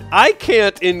 I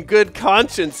can't in good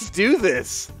conscience do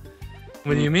this.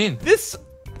 What do you mean? This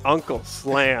Uncle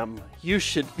Slam, you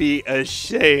should be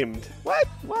ashamed. What?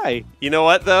 Why? You know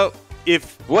what, though?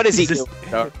 If doing?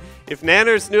 if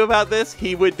Nanners knew about this,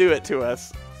 he would do it to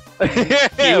us. He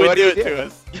He would do it to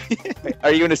us.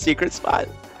 Are you in a secret spot?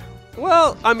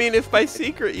 Well, I mean, if by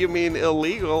secret you mean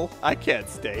illegal, I can't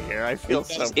stay here. I feel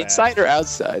so bad. Inside or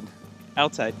outside?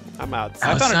 Outside. I'm I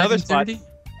outside. found another and spot. dirty?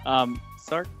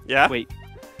 Sark? Yeah? Wait.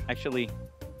 Actually,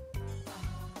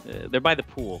 they're by the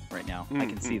pool right now. I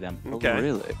can see them. Okay. Oh,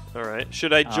 really? All right.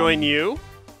 Should I join you?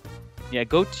 Yeah,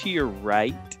 go to your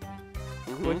right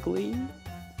Mhm. quickly.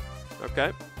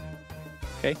 Okay.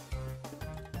 Okay.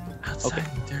 Outside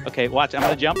and dirty. Okay, watch. I'm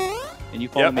going to jump, and you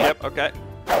follow Yep, me. yep, okay.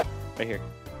 Right here.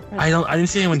 I didn't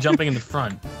see anyone jumping in the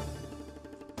front.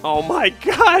 Oh my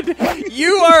God!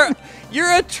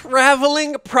 You're a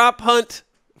traveling prop hunt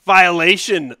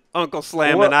violation, Uncle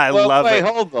Slam, and I love wait, it.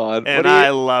 hold on. And I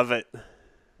love it.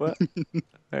 What?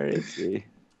 Where is he?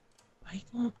 I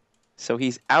don't, So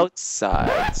he's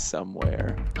outside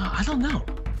somewhere. I don't know.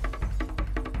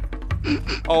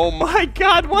 Oh my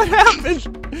God! What happened?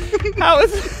 How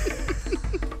is?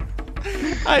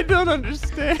 I don't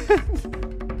understand.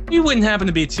 We wouldn't happen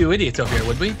to be two idiots over here,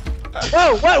 would we?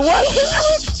 Whoa! What?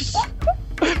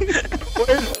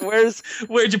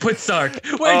 Where'd you put Sark?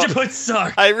 Where'd you put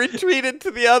Sark? I retreated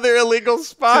to the other illegal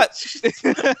spot.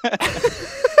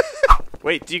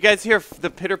 Wait, do you guys hear the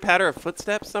pitter patter of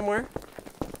footsteps somewhere?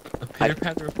 A pitter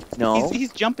patter. No.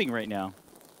 He's jumping right now.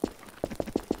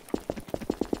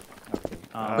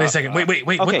 Okay. Wait a second. Wait.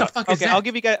 Okay. What the fuck is that? I'll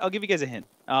give you guys a hint.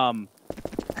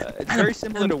 It's very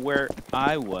similar to where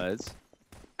I was.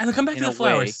 Adam, come back in to a the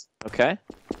flowers. Okay.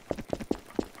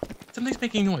 Something's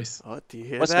making noise. Oh, do you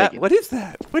hear What's that? making- What is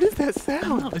that? What is that I don't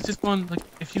know. sound? It's just going like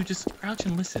if you just crouch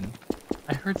and listen.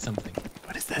 I heard something.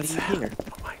 What is that What do you sound? hear?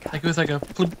 Oh my God! Like it was like a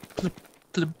plip, plip,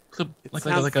 plip, plip. Like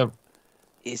sounds- like a.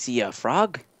 Is he a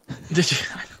frog? Did you?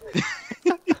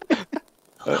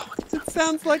 It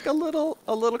sounds like a little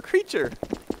creature.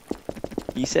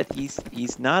 He said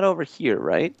he's not over here,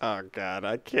 right? Oh God,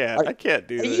 I can't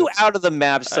do Are this. you out of the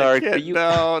map, I Sark? can't- Are you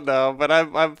No, but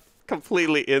I'm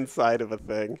completely inside of a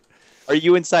thing. are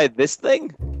you inside this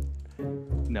thing?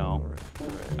 No.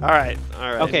 All right.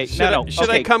 Okay, Should no. Should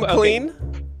I Okay, come okay. clean?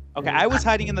 Okay, I was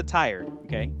hiding in the tire.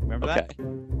 Okay, remember that?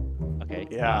 Okay.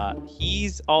 Yeah.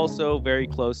 He's also very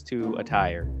close to a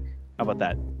tire. How about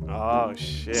that? Oh Is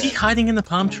he shit! hiding in the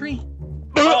palm tree?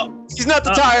 He's not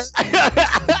the tire.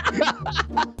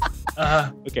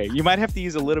 Okay, you might have to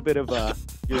use a little bit of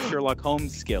your Sherlock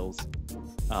Holmes skills.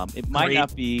 It might Great.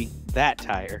 not be that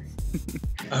tire.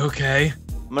 Okay.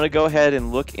 I'm gonna go ahead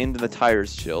and look into the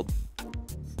tires, Shield.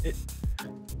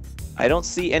 I don't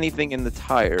see anything in the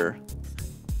tire.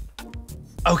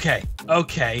 Okay.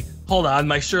 Hold on.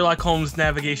 My Sherlock Holmes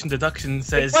navigation deduction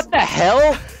says. What the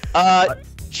hell?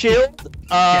 Chilled.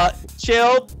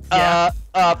 Chilled. Yeah.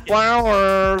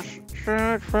 Flowers.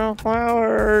 Search for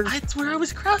flowers. That's where I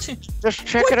was crouching. Just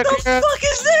check What it the again. fuck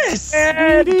is this?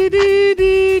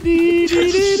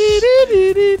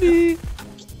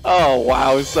 Oh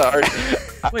wow, sorry.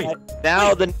 Wait.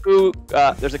 Now the new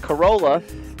there's a Corolla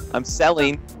I'm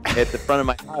selling at the front of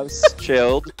my house.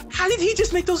 Chilled. How did he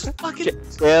just make those fucking?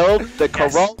 Chilled. The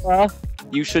Yes. Corolla.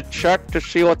 You should check to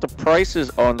see what the price is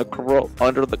on the Corolla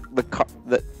under the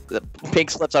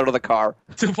pink slips out of the car.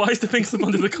 Why is the pink slip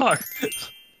under the car?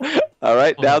 All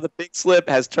right, now the pink slip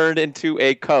has turned into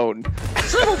a cone.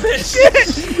 Son of a bitch!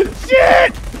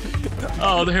 Shit!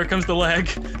 Oh, here comes the lag.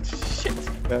 Shit.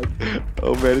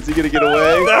 Oh man, is he gonna get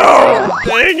away? No!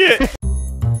 Dang it!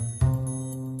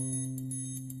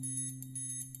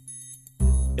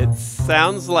 It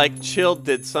sounds like Chill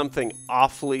did something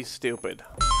awfully stupid.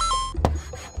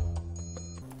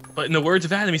 But in the words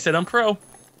of Adam, he said, "I'm pro."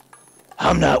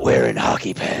 I'm not wearing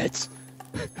hockey pads.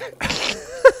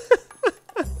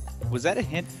 Was that a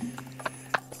hint?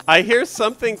 I hear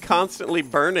something constantly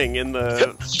burning in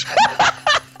the...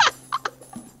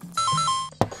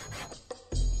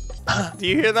 Do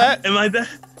you hear that? Am I that?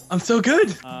 I'm so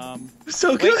good.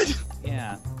 So good.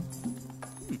 Yeah.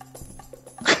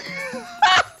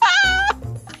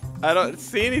 I don't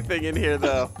see anything in here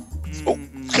though.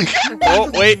 Oh,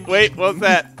 wait, what was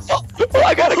that? Oh,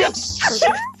 I gotta go.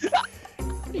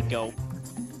 Where'd he go?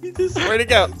 Where'd he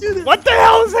go? What the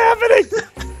hell is happening?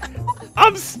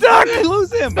 I'm stuck! I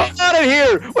lose him! Get out of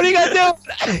here! What are you guys doing?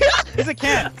 It's a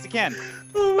can. It's a can.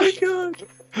 Oh my god.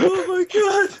 Oh my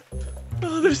god.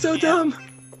 Oh, they're so dumb.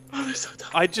 Oh, they're so dumb.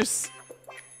 I just...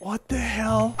 What the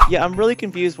hell? Yeah, I'm really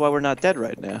confused why we're not dead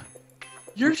right now.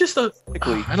 You're just a.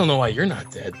 Quickly. I don't know why you're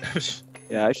not dead.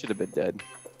 Yeah, I should have been dead.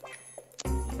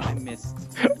 I missed.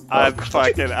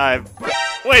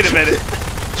 Wait a minute.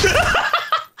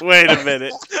 Wait a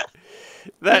minute.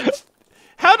 That...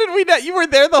 How did we not... You were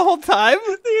there the whole time?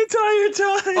 The entire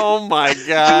time. Oh my You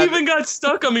god. even got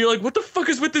stuck on me. You're like, what the fuck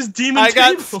is with this demon I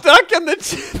got table? stuck in the...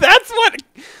 That's what...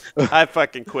 I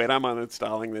fucking quit. I'm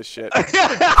uninstalling this shit.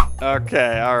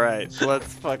 Okay, alright.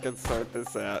 Let's fucking sort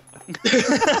this out.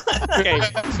 Okay.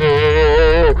 Into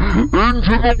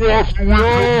the water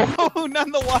wheel. Oh, not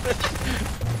in the water.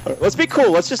 Let's be cool.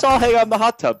 Let's just all hang out in the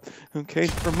hot tub. Okay,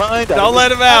 never mind. Don't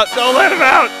let him out! Don't let him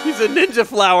out! He's a ninja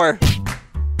flower.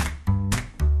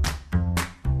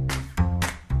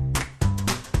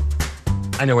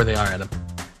 I know where they are, Adam.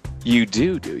 You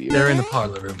do you? They're in the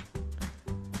parlor room.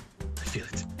 I feel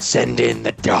it. Send in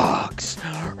the dogs.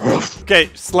 Okay,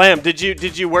 Slam, did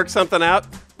you work something out?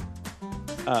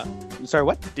 Sorry,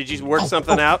 what? Did you work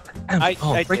something out? Adam, I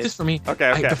break did. this for me.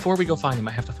 Okay. Before we go find him,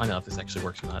 I have to find out if this actually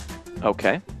works or not.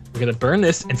 Okay. We're gonna burn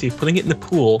this and see if putting it in the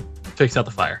pool takes out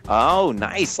the fire. Oh,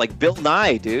 nice. Like Bill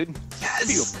Nye, dude.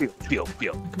 Yes. Bill.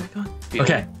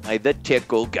 Okay. Nye the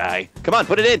tickle guy. Come on,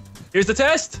 put it in. Here's the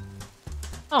test.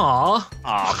 Aw.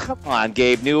 Oh, come on,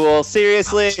 Gabe Newell.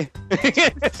 Seriously.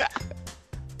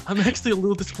 I'm actually a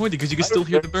little disappointed because you can still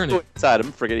hear the burning. Inside,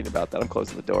 I'm forgetting about that. I'm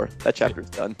closing the door. That chapter's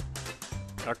done.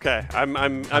 Okay, I'm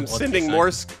what sending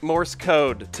percent? Morse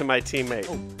code to my teammate.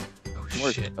 Oh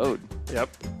More shit. code. Yep.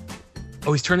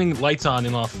 Oh, he's turning lights on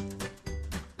and off.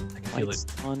 I can feel Lights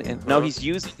it. on and no, he's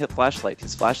using his flashlight to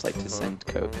send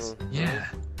codes. Yeah.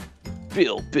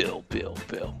 Bill.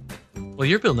 Well,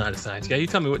 you're Bill, not a science guy. You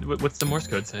tell me what's the Morse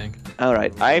code saying? All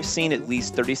right, I've seen at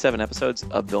least 37 episodes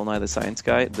of Bill Nye the Science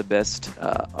Guy, the best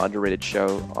underrated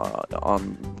show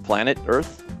on planet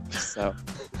Earth. So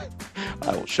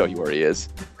I will show you where he is.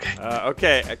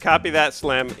 Okay, copy that,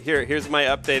 Slam. Here's my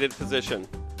updated position.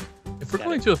 If we're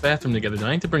going to a bathroom together, do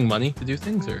I need to bring money to do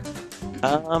things, or?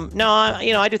 No,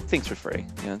 I do things for free.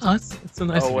 Yeah. Oh, that's so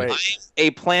nice. Oh of you. wait. I'm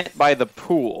a plant by the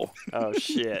pool. Oh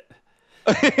shit.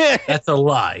 That's a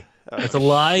lie. That's a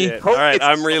lie. Shit. All right,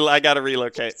 I gotta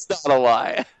relocate. It's not a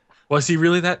lie. Was he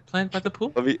really that plant by the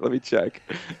pool? Let me check.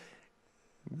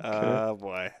 Oh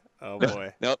boy. Oh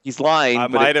boy. No, he's lying. I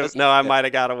but might it have. No, I might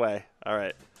have got away. All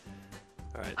right.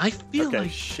 All right. I feel Okay,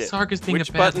 like shit. Sark is being Which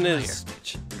a bad button liar. is?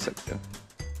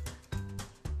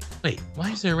 Wait, why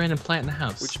is there a random plant in the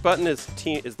house? Which button is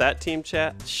team? Is that team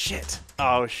chat? Shit.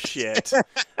 Oh shit.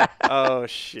 Oh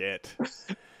shit.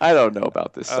 I don't know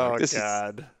about this. Oh This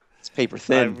god. It's paper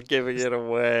thin. I'm giving it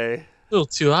away. little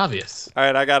too obvious. All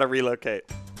right, I gotta relocate.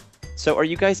 So are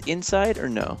you guys inside or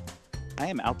no? I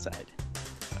am outside.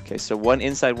 Okay, so one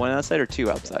inside, one outside, or two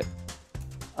outside?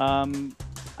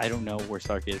 I don't know where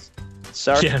Sark is.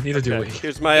 Sark? Yeah, neither do we.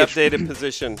 Here's my updated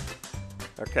position.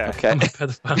 Okay. Okay. I'm a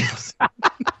pedophile.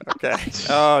 Okay.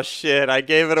 Oh shit! I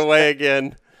gave it away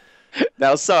again.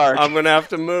 Now Sark. I'm gonna have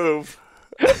to move.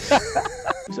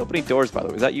 Who's opening doors, by the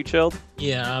way? Was that you, Chilled?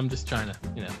 Yeah, I'm just trying to,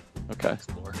 Okay.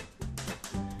 explore.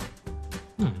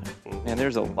 Man,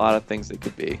 there's a lot of things it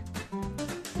could be.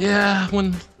 Yeah,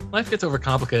 when life gets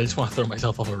overcomplicated, I just want to throw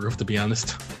myself off a roof, to be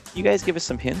honest. You guys give us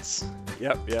some hints?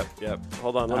 Yep.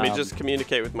 Hold on, let me just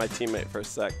communicate with my teammate for a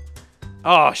sec.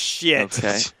 Oh shit!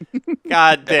 Okay.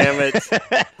 God damn it!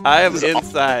 I am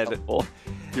inside.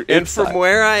 You're And inside. from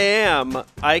where I am,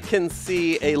 I can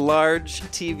see a large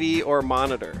TV or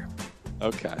monitor.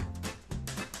 Okay.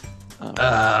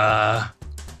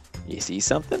 You see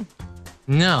something?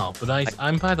 No, but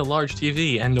I'm by the large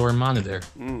TV and/or monitor,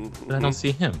 but I don't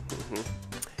see him.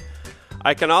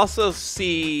 I can also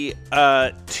see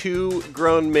 2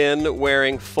 grown men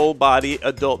wearing full-body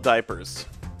adult diapers.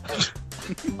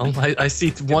 I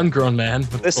see one grown man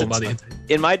with Listen, full body.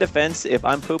 in my defense, if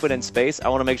I'm pooping in space, I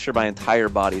want to make sure my entire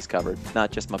body's covered,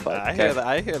 not just my butt. I okay? hear that.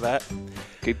 I hear that.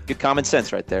 Good common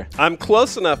sense right there. I'm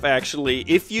close enough, actually.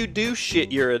 If you do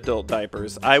shit your adult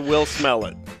diapers, I will smell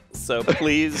it. So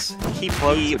please keep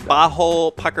the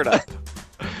butthole puckered up.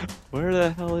 Where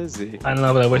the hell is he? I don't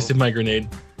know, but I wasted my grenade.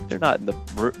 They're not in the.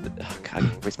 Oh,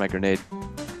 God, waste my grenade.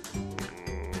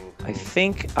 I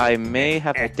think I may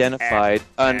have identified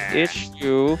an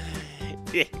issue.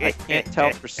 I can't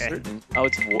tell for certain. Oh,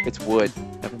 it's wood.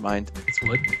 Never mind. It's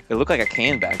wood. It looked like a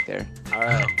can back there. All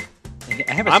right.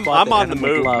 I have a I'm spot that on the Adam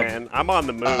would move, love. man. I'm on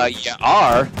the move. You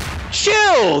are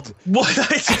chilled. What did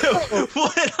I do?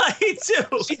 What did I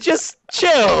do? She just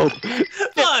chilled.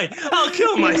 Fine, I'll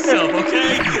kill myself,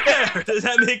 okay? There, does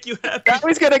that make you happy? Now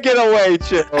he's gonna get away,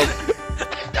 chilled.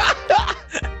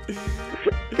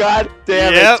 God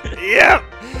damn it. Yep.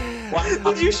 Why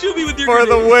did you shoot me with your For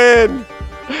the grenade? win.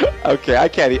 Okay, I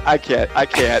can't. I can't.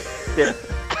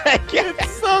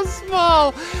 It's so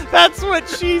small. That's what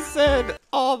she said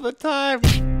all the time.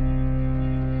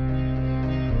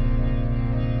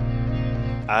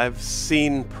 I've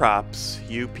seen props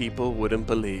you people wouldn't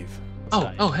believe.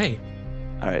 Oh, hey.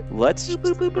 All right, let's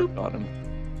boop on him.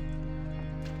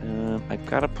 I've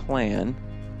got a plan.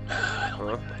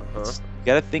 We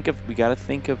gotta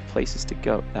think of places to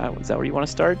go. Is that where you want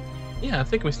to start? Yeah, I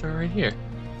think we start right here.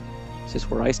 Is this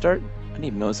where I start? I didn't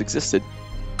even know this existed.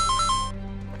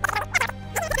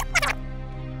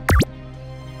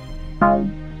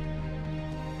 Can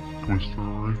we start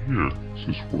right here? Is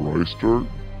this where I start? I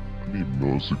didn't even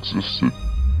know this existed.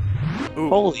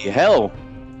 Holy hell! I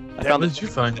What found did you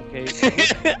find? Okay.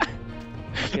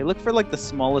 Okay, look for like the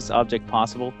smallest object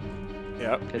possible,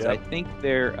 Yep. because I think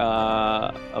they're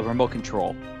a remote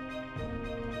control.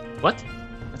 What?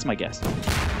 That's my guess.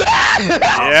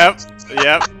 Yep.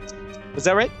 Was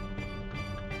that right?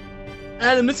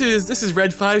 Adam, this is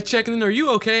Red 5 checking in. Are you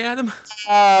okay, Adam?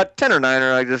 10 or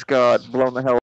 9er. I just got blown the hell